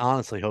does. I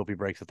honestly hope he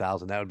breaks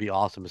 1,000. That would be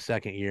awesome. His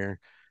second year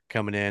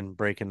coming in,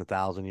 breaking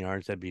 1,000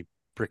 yards. That'd be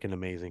freaking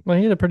amazing. Well,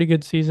 he had a pretty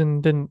good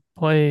season. Didn't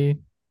play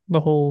the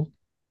whole.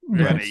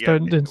 Yeah,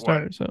 Didn't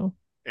start. So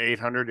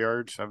 800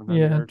 yards, 700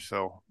 yeah. yards.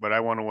 So, but I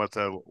won with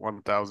a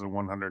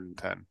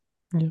 1,110.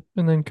 Yep.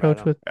 And then coach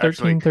on. with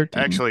 13.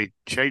 Actually,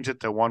 change it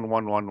to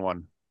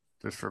 1111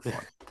 just for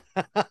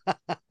fun.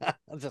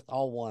 Just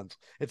all ones.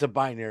 It's a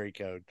binary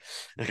code.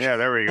 Yeah,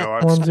 there we go.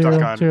 I'm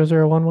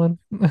 100011.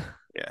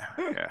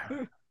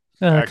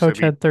 Yeah. Coach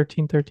had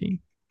 13.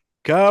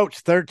 Coach,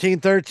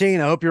 13.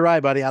 I hope you're right,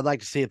 buddy. I'd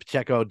like to see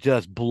Pacheco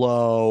just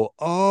blow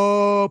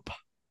up.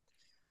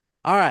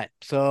 All right.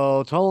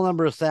 So total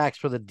number of sacks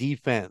for the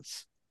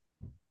defense.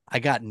 I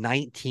got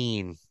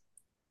 19.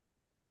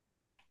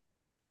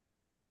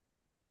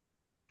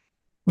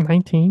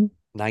 19.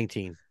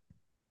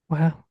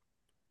 Wow.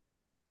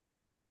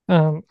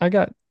 I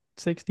got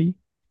 60.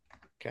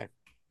 Okay.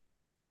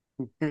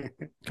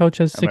 Coach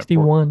has I'm at 4.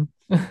 61.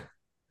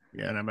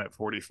 Yeah, and I'm at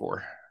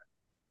 44.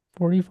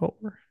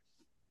 44.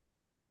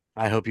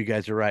 I hope you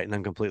guys are right and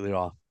I'm completely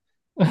off.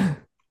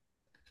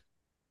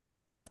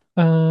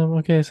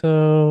 Okay,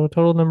 so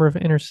total number of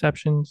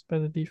interceptions by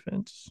the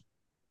defense.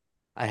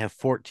 I have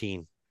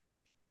 14.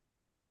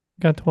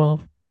 Got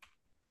 12.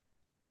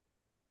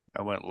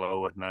 I went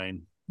low with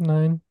 9.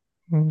 9.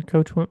 And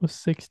coach went with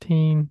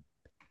 16.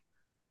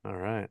 All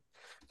right.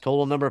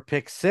 Total number of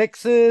pick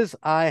sixes.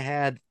 I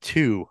had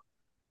 2.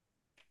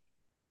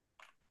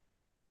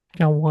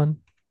 Got 1.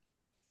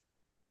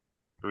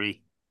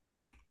 3.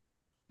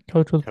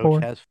 Coach with Coach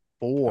 4. has So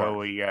 4.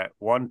 we got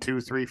 1,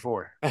 2, 3,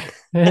 4.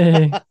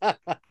 Hey,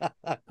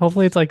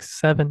 hopefully it's like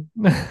 7.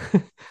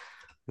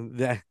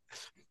 That-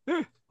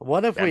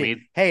 what if That we?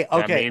 means Hey, that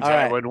okay, means all I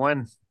right, would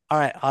win. all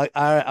right,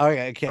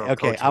 okay, So okay.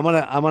 coach I'm would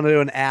gonna win. I'm gonna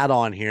do an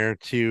add-on here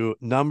to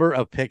number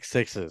of pick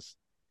sixes,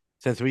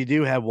 since we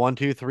do have 1,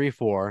 2, 3,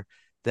 4.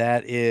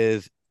 That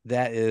is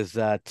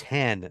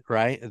 10,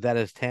 right? That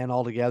is 10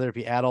 altogether. If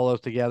you add all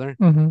those together,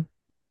 Mm-hmm.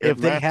 Good if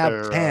they math have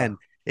there. 10,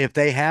 if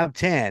they have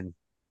 10,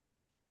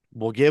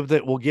 we'll give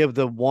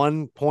the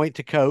 1 point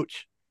to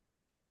coach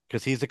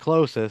because he's the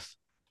closest.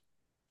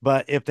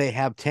 But if they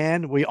have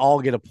 10, we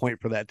all get a point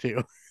for that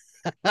too.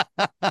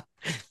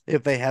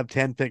 If they have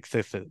 10 pick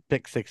sixes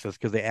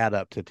because they add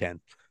up to 10.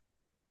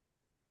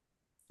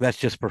 That's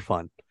just for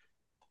fun.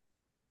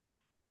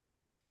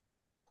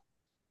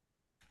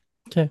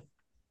 Okay.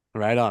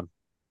 Right on.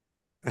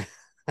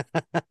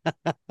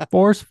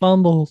 Force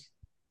fumbles.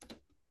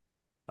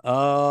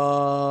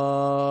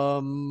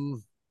 I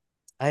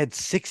had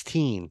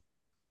 16.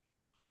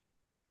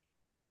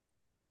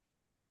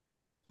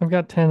 I've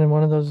got 10, and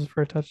one of those is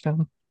for a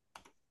touchdown.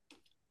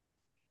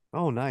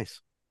 Oh, nice.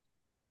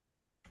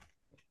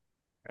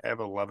 I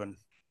have 11.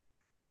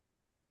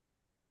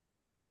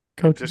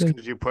 Coach Just is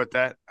because you put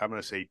that, I'm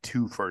going to say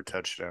 2 for a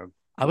touchdown.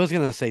 I was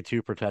gonna say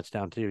 2 per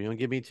touchdown too. You want to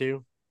give me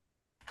 2?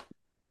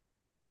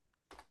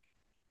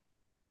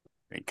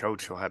 And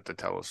coach will have to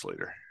tell us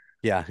later.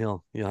 Yeah,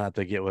 you'll have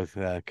to get with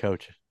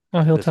coach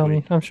Oh, he'll this tell me.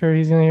 week. I'm sure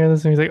he's gonna hear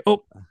this and he's like,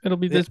 "Oh, it'll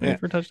be this Yeah, many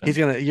for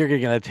touchdown." you're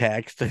gonna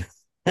text.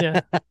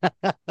 Yeah.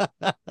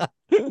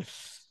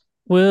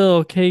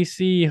 Will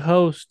KC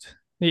host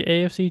the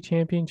AFC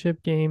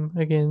Championship game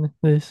again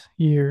this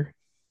year?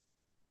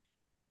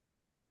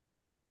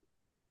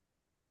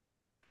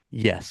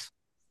 Yes.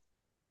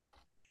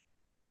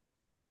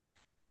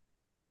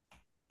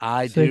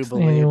 I do Sixth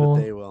believe that annual,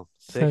 they will.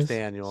 Sixth says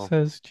annual.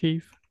 says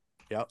Chief.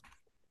 Yep.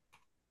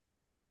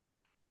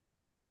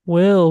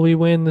 Will we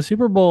win the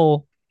Super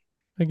Bowl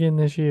again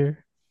this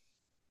year?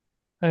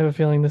 I have a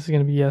feeling this is going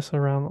to be yes all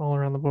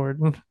around the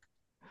board.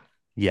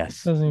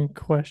 Yes. Doesn't even And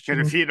question.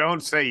 if you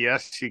don't say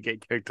yes, you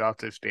get kicked off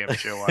this damn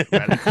show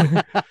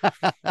automatically.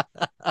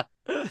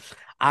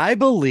 I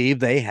believe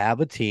they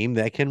have a team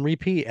that can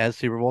repeat as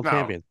Super Bowl No.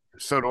 champion.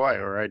 So do I,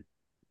 or I'd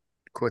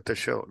quit the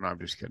show. No, I'm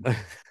just kidding.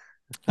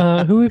 Who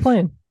are we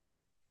playing?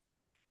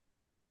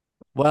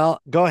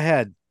 Well, go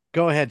ahead.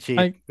 Go ahead,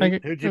 Chief.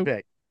 Who'd you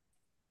pick?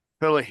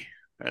 Philly.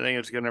 I think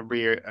it's going to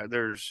be,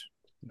 there's,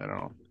 I don't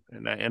know,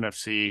 in the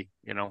NFC,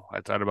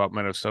 I thought about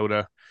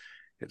Minnesota.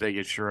 If they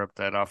could shore up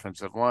that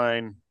offensive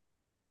line,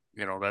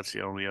 that's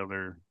the only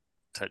other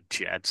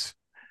Jets.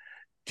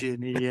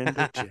 Ginny and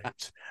the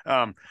Jets.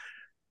 And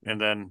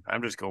then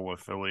I'm just going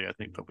with Philly. I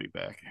think they'll be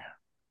back.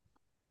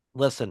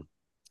 Listen,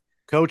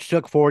 coach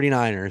took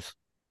 49ers.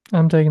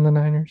 I'm taking the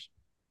Niners.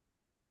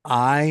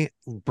 I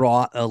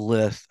brought a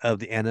list of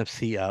the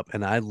NFC up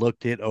and I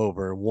looked it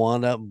over,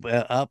 one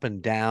up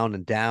and down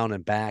and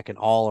back and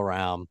all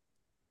around.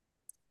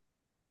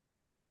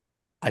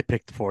 I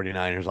picked the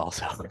 49ers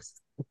also.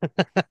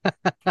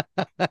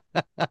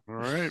 All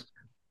right.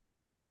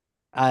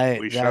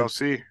 We that, shall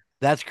see.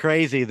 That's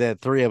crazy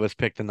that 3 of us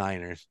picked the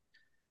Niners.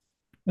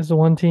 It's the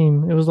one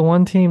team. It was the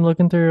one team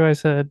looking through. I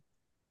said,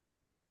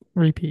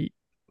 repeat.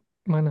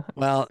 Why not?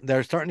 Well,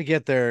 they're starting to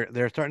get their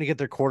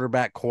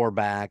quarterback core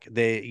back.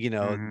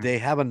 They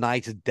have a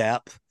nice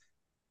depth.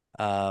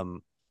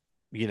 Although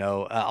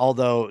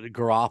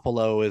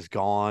Garoppolo is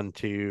gone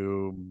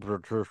to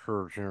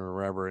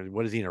wherever.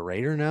 What is he, a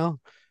Raider now?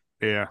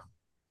 Yeah,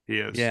 he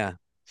is. Yeah.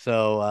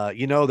 So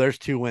there's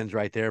 2 wins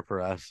right there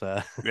for us.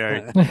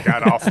 Yeah,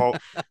 God awful.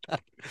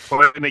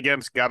 Playing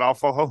against God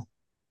awful.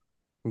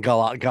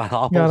 God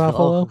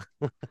awful.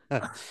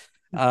 Got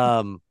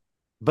off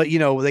But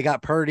they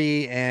got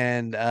Purdy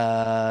and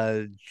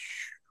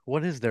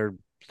what is their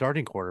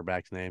starting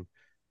quarterback's name?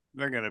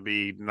 They're going to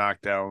be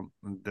knocked out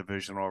in the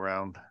divisional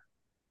round.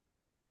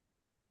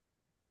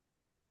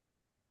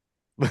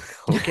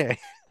 Okay.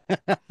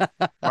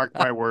 Mark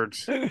my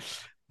words.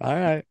 All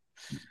right.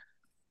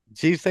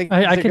 Chiefs think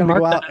I they're can going to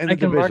mark go that. out in I the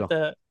can divisional. mark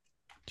that.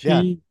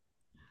 Yeah. Chief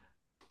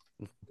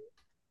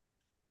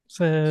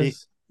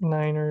says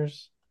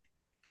Niners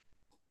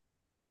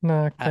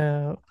knocked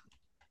out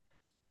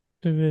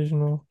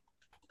divisional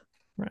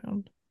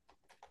round.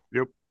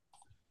 Yep.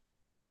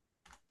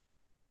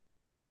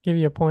 Give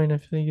you a point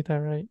if you get that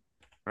right.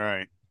 All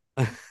right.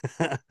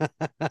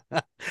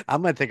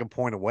 I'm gonna take a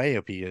point away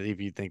if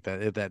you think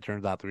that if that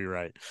turns out to be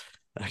right.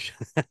 Well,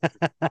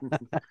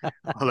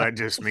 that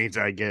just means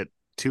I get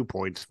 2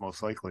 points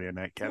most likely in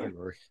that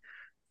category.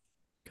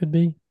 Could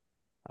be.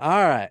 All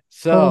right.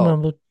 Total So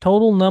number.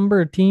 Total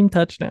number of team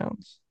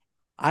touchdowns.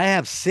 I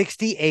have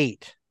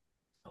 68.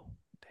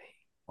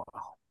 Wow.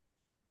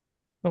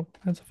 Oh,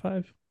 that's a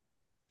 5.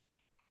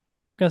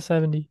 Got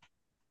 70.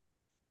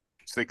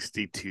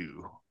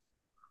 62.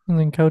 And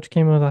then coach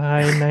came with a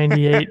high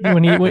 98.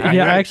 I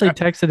actually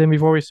texted him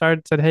before we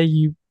started, said, "Hey,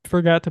 you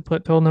forgot to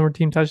put total number of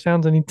team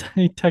touchdowns," and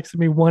he texted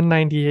me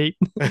 198.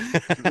 And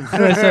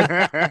I said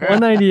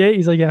 198.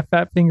 He's like, "Yeah,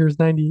 fat fingers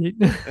 98."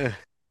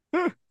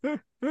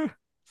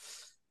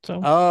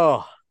 So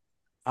Oh,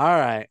 all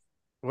right.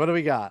 What do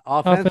we got?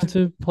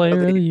 offensive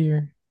player of the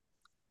year.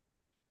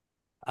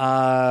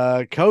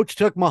 Coach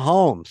took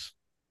Mahomes.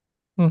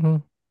 Mm-hmm.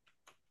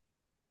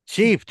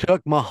 Chief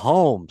took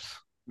Mahomes.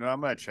 No,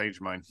 I'm going to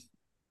change mine.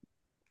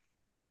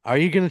 Are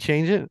you going to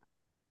change it?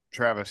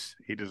 Travis,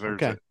 he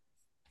deserves Okay. it.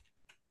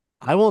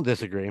 I won't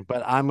disagree,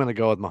 but I'm going to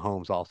go with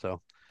Mahomes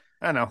also.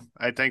 I know.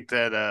 I think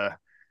that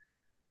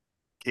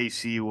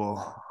KC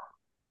will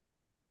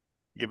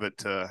give it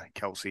to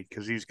Kelsey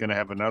because he's going to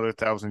have another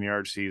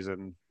 1,000-yard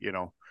season. You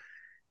know,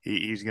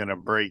 he's going to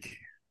break.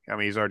 I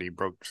mean, he's already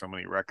broke so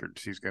many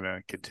records. He's going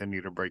to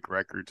continue to break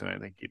records, and I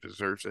think he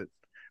deserves it.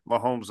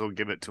 Mahomes will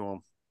give it to him.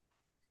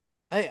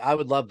 Hey, I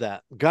would love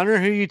that. Gunner,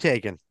 who are you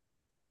taking?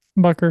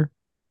 Bucker.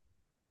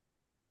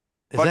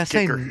 Is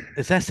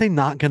that saying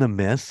not going to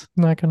miss?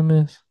 Not gonna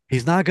miss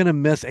He's not going to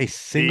miss a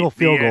single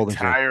field goal this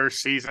year. Entire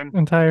season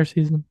entire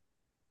season.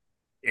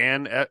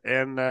 and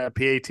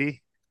PAT.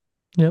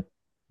 Yep,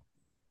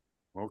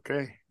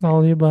 Okay.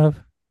 all the above.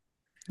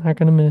 Not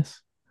gonna miss.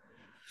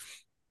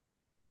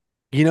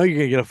 You know you're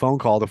going to get a phone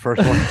call the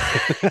first one.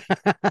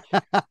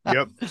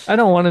 Yep. I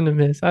don't want him to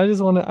miss. I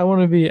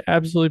want to be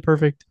absolutely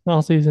perfect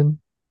all season.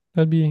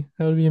 That would be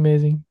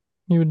amazing.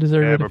 He would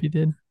deserve Yeah, it if he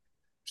did.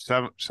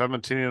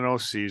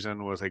 17-0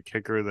 season with a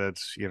kicker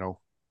that's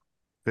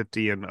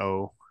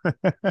 50-0.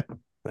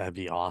 That'd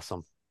be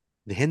awesome.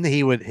 Then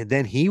he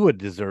would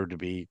deserve to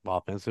be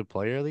offensive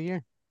player of the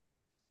year.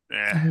 I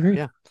Yeah. agree.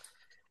 Yeah.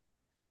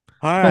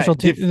 All right.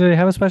 Do they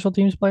have a special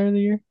teams player of the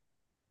year?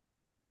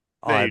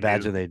 Oh, I They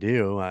imagine do. they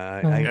do.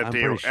 At I'm the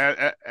pretty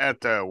sure.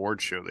 at the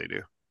award show they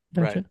do.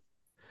 Gotcha. Right.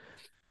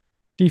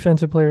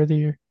 Defensive player of the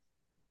year.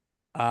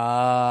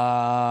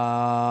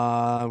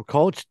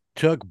 Coach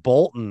took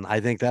Bolton. I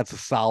think that's a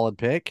solid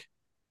pick.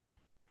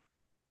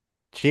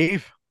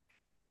 Chief,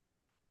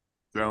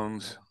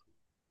 Jones.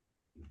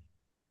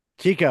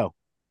 Chico.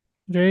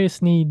 Darius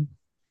Sneed.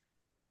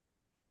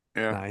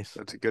 Yeah, Nice.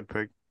 that's a good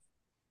pick.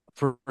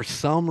 For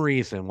some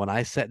reason, when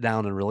I sat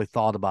down and really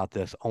thought about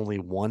this, only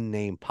one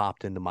name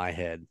popped into my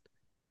head.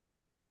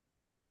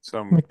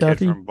 Some McDuffie?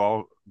 kid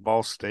from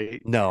Ball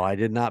State. No, I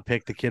did not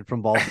pick the kid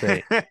from Ball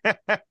State.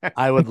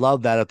 I would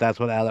love that if that's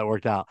how that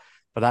worked out.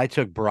 But I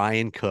took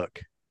Brian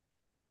Cook.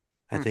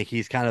 I think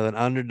he's kind of an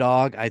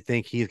underdog. I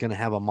think he's going to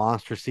have a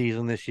monster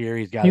season this year.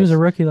 He was a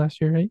rookie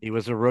last year, right? He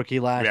was a rookie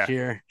last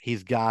year.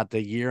 He's got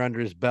the year under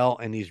his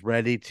belt, and he's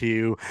ready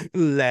to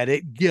let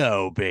it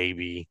go,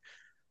 baby.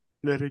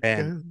 Let it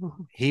go.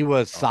 He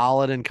was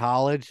solid in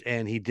college,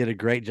 and he did a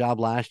great job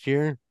last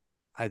year.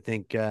 I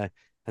think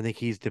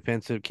he's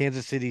defensive.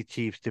 Kansas City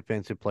Chiefs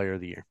defensive player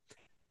of the year.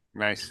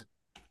 Nice.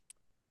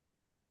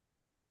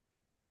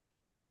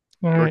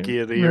 All right. Rookie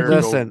of the year.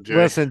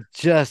 Listen,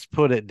 just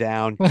put it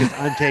down because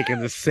I'm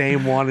taking the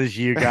same one as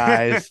you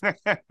guys.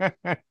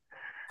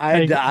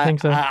 I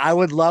think so. I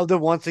would love to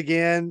once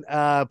again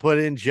put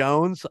in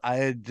Jones.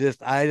 I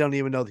don't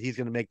even know that he's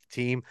going to make the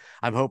team.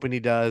 I'm hoping he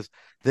does.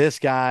 This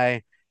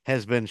guy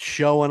has been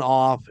showing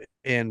off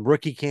in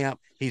rookie camp.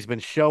 He's been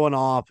showing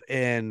off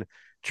in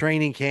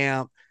training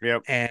camp.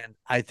 Yep. And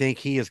I think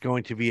he is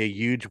going to be a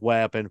huge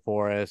weapon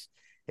for us.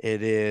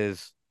 It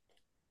is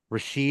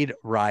Rashid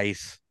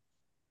Rice,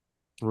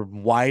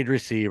 wide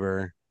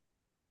receiver.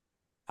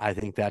 I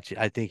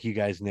think you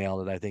guys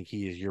nailed it. I think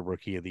he is your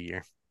rookie of the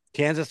year.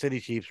 Kansas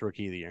City Chiefs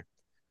rookie of the year.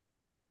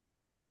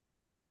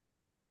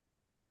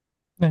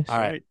 Nice. All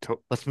right.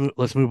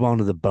 Let's move on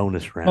to the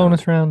bonus round.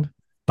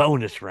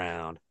 Bonus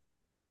round.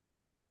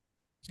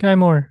 Sky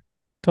Moore,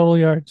 total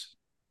yards.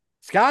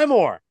 Sky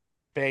Moore,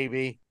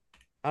 baby.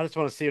 I just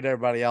want to see what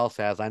everybody else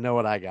has. I know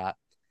what I got.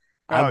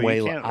 I'm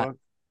way low.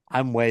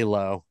 I'm way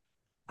low.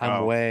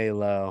 Way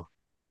low.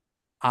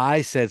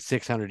 I said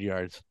 600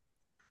 yards.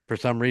 For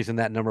some reason,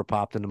 that number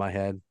popped into my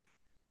head.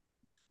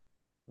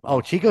 Oh,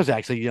 Chico's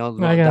actually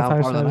I got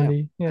down farther than I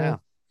am.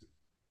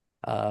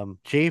 570. Yeah.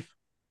 Chief,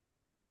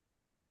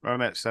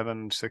 I'm at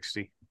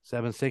 760.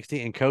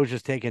 760, and Coach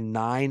is taking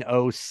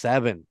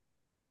 907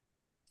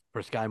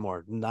 for Sky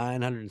Moore.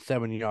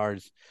 907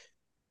 yards.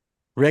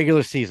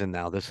 Regular season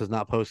now. This is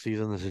not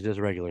postseason. This is just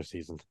regular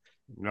season.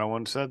 No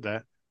one said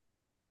that.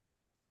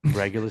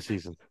 Regular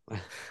season.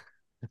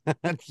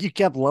 You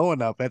kept low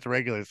enough. That's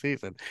regular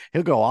season.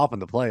 He'll go off in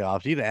the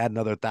playoffs. You'd add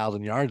another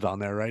 1,000 yards on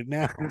there right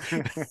now.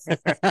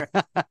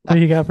 What do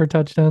you got for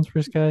touchdowns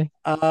for Sky?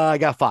 I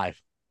got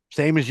 5.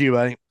 Same as you,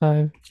 buddy.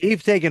 5.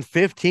 Chief taking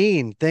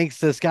 15. Thinks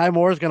Sky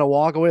Moore is going to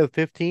walk away with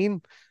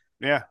 15.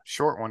 Yeah,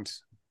 short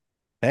ones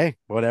Hey,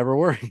 whatever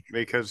works.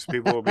 because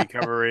people will be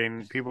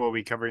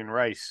covering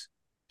Rice.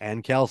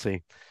 And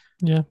Kelsey.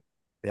 Yeah.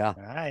 Yeah.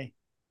 Hi.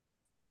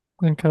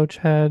 And Coach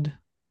had,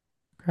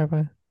 crap,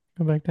 I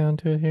go back down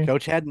to it here.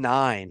 Coach had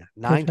 9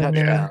 Coach had 9.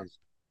 touchdowns.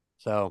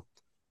 So,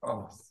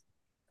 Oh,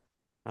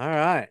 all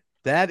right.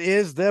 That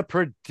is the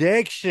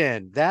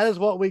prediction. That is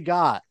what we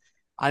got.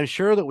 I'm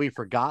sure that we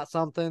forgot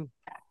something.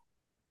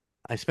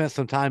 I spent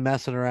some time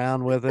messing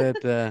around with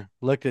it.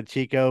 Looked at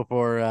Chico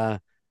for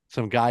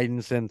some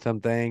guidance and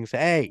some things.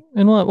 Hey,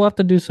 And we'll have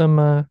to do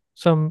some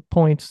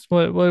points.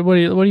 What do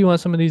you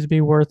want some of these to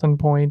be worth on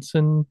points?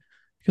 And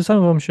because some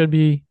of them should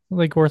be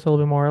like worth a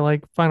little bit more.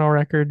 Like final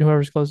record,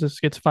 whoever's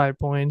closest gets 5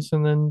 points,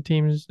 and then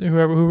teams who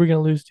are we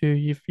gonna lose to?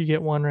 If you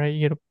get one right,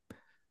 you get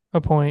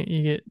a point.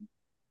 You get,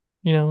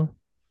 you know.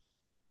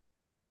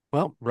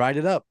 well, write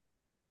it up.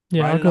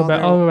 Yeah, Write I'll it go on back.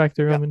 there. I'll go back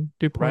through Yeah. them and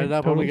do Write point it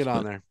up when we totals, get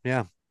on but- there.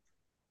 Yeah.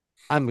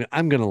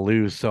 I'm gonna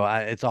lose, so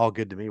it's all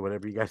good to me.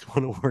 Whatever you guys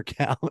want to work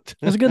out.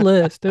 It was a good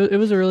list. It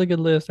was a really good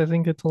list. I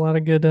think it's a lot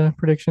of good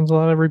predictions, a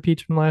lot of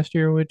repeats from last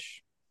year,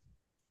 which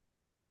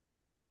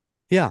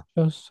Yeah.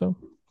 shows. So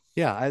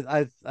Yeah,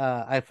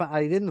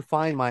 I didn't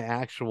find my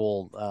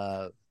actual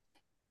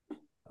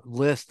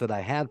list that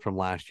I had from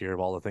last year of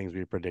all the things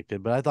we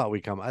predicted, but I thought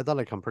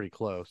I'd come pretty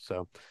close.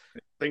 So I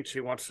think she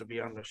wants to be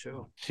on the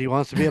show. she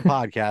wants to be a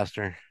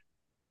podcaster.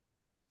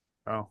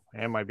 Oh,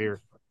 and my beer.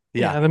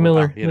 yeah, the well,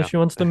 Miller. you know. She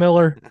wants the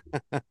Miller.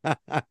 So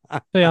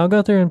yeah, I'll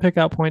go through and pick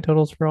out point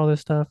totals for all this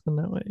stuff, and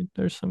that way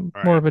there's some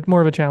All more right.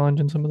 of a challenge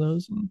in some of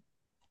those. And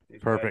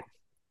Perfect.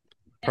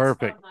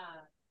 Perfect.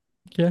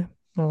 yeah,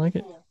 I like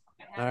it. All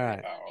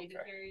right. Oh, okay.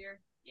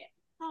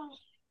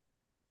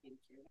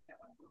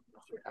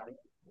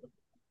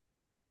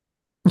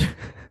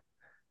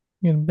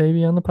 You get a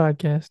baby on the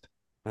podcast.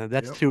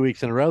 That's Yep. 2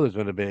 weeks in a row. There's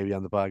been a baby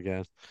on the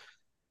podcast.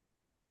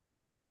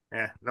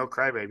 Yeah, no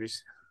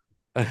crybabies.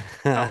 No,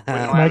 We don't Mike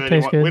have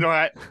tastes anyone.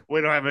 good.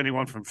 We don't have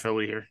anyone from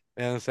Philly here.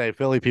 and say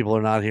Philly people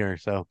are not here.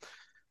 So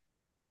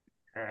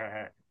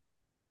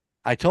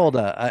I told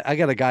I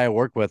got a guy I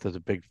work with as a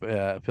big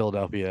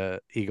Philadelphia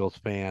Eagles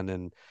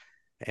fan,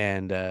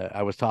 and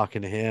I was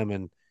talking to him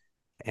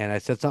and I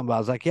said something about I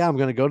was like, yeah, I'm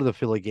going to go to the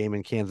Philly game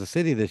in Kansas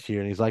City this year,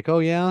 and he's like, oh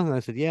yeah, and I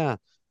said, yeah.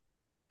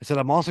 I said,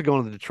 I'm also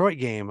going to the Detroit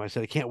game. I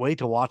said, I can't wait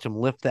to watch him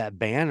lift that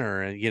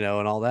banner and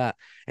and all that.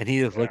 And he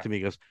just looked at me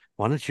and goes,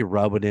 why don't you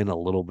rub it in a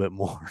little bit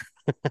more?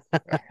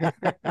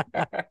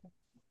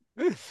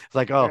 It's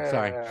like, oh,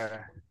 sorry.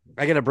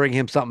 I got to bring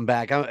him something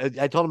back.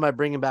 I told him I'd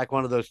bring him back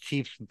one of those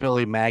Chiefs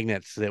Philly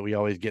magnets that we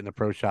always get in the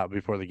pro shop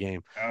before the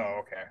game. Oh,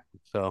 okay.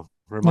 So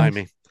remind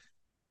Nice. me.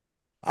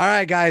 All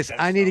right, guys,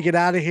 That's I need to all. get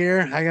out of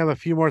here. I have a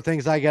few more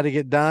things I got to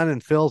get done,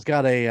 and Phil's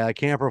got a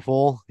camper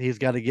full he's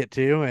got to get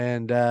to.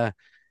 And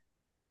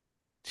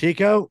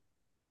Chico,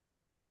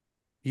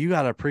 you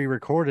got a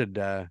pre-recorded.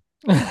 I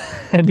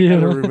I do.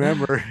 gotta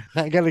remember.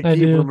 I gotta I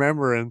keep do.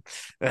 remembering.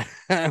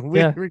 we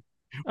Yeah. we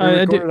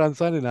I do. recorded on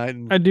Sunday night.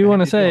 And I do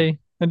want to how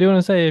you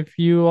doing? say, if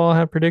you all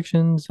have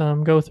predictions,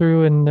 go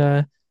through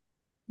and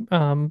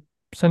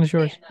send us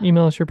yours.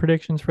 Email us your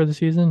predictions for the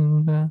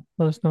season, and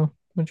let us know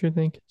what you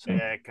think. So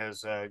Yeah,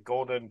 because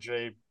Golden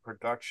J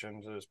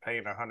Productions is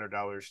paying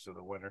 $100 to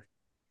the winner.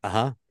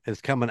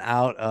 It's coming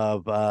out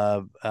of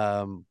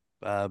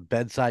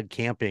bedside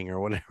camping or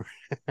whatever.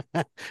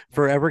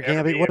 Forever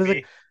camping. What is it?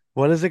 Airbnb.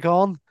 What is it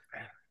called?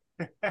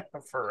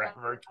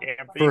 Forever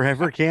camping.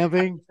 Forever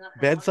camping,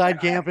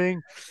 bedside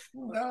camping,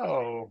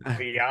 No,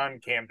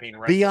 Beyond Camping.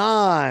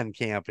 Beyond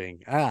Camping.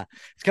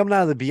 It's coming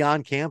out of the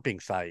Beyond Camping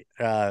site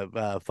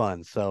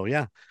fund. So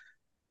yeah.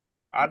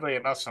 Oddly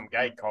enough, some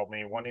guy called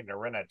me wanting to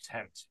rent a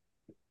tent.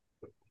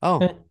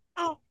 Oh,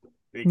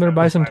 better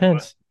buy some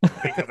tents.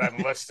 Because I'm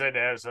listed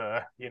as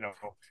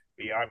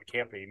Beyond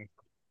Camping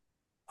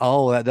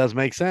oh, that does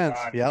make sense.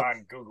 on, Yep,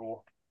 on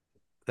Google.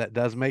 that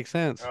does make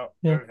sense. Oh,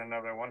 Yeah. there's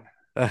another one.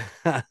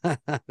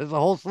 There's a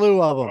whole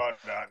slew of them. Hold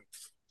on.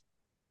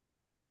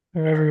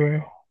 They're There we everywhere.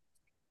 go.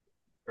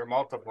 They're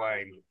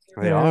multiplying.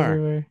 They They're are.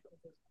 everywhere.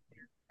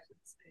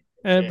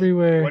 What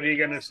Everywhere. are you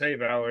gonna say,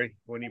 Valerie,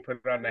 when you put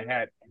it on the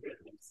hat?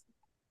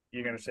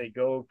 You're gonna say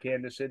 "Go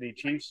Kansas City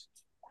Chiefs"?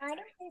 I don't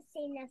want to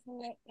say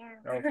nothing right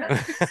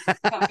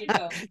now.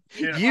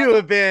 Okay. You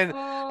have been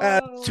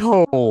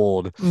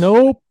told.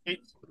 Nope. She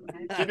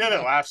did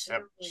it last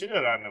step. She did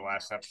it on the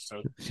last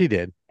episode. She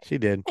did. She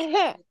did.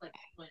 All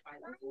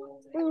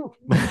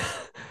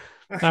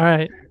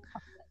right.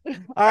 All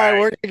right,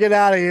 we're gonna get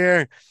out of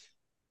here.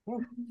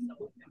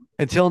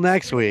 Until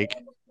next week.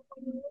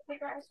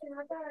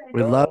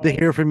 We'd love to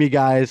hear from you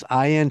guys.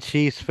 IN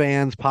Chiefs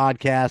fans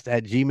podcast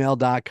at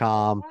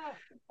gmail.com.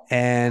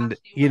 And,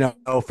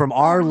 from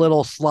our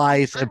little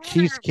slice of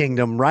Chiefs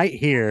Kingdom right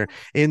here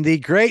in the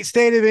great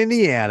state of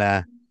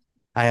Indiana,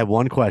 I have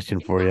one question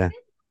for you.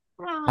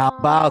 How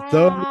about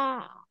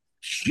the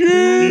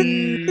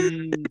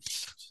Chiefs?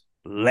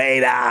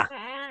 Later.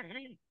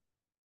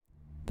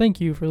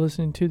 Thank you for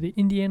listening to the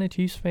Indiana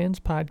Chiefs Fans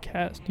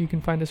Podcast. You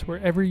can find us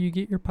wherever you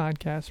get your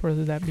podcasts,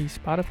 whether that be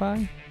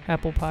Spotify,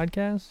 Apple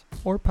Podcasts,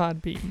 or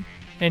Podbean,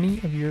 any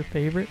of your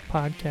favorite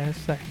podcast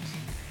sites.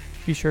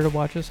 Be sure to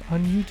watch us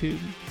on YouTube.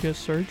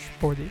 Just search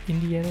for the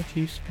Indiana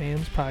Chiefs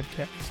Fans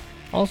Podcast.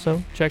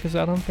 Also, check us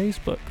out on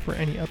Facebook for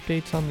any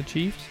updates on the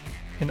Chiefs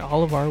and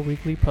all of our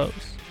weekly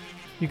posts.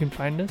 You can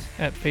find us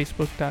at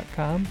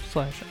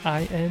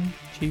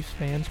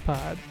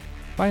facebook.com/INChiefsFansPod.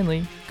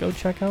 Finally, go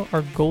check out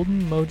our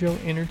Golden Mojo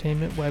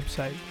Entertainment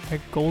website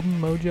at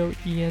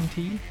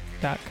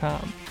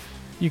goldenmojoent.com.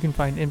 You can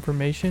find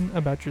information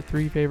about your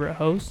 3 favorite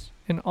hosts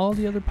and all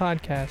the other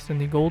podcasts in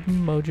the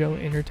Golden Mojo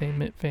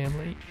Entertainment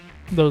family.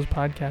 Those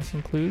podcasts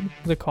include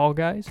The Call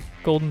Guys,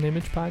 Golden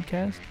Image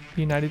Podcast,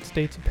 The United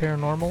States of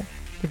Paranormal,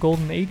 The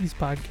Golden 80s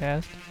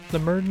Podcast, The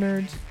Murd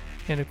Nerds,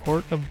 and A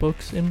Court of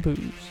Books and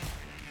Booze.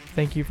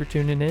 Thank you for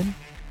tuning in,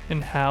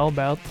 and how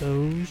about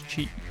those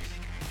Chiefs?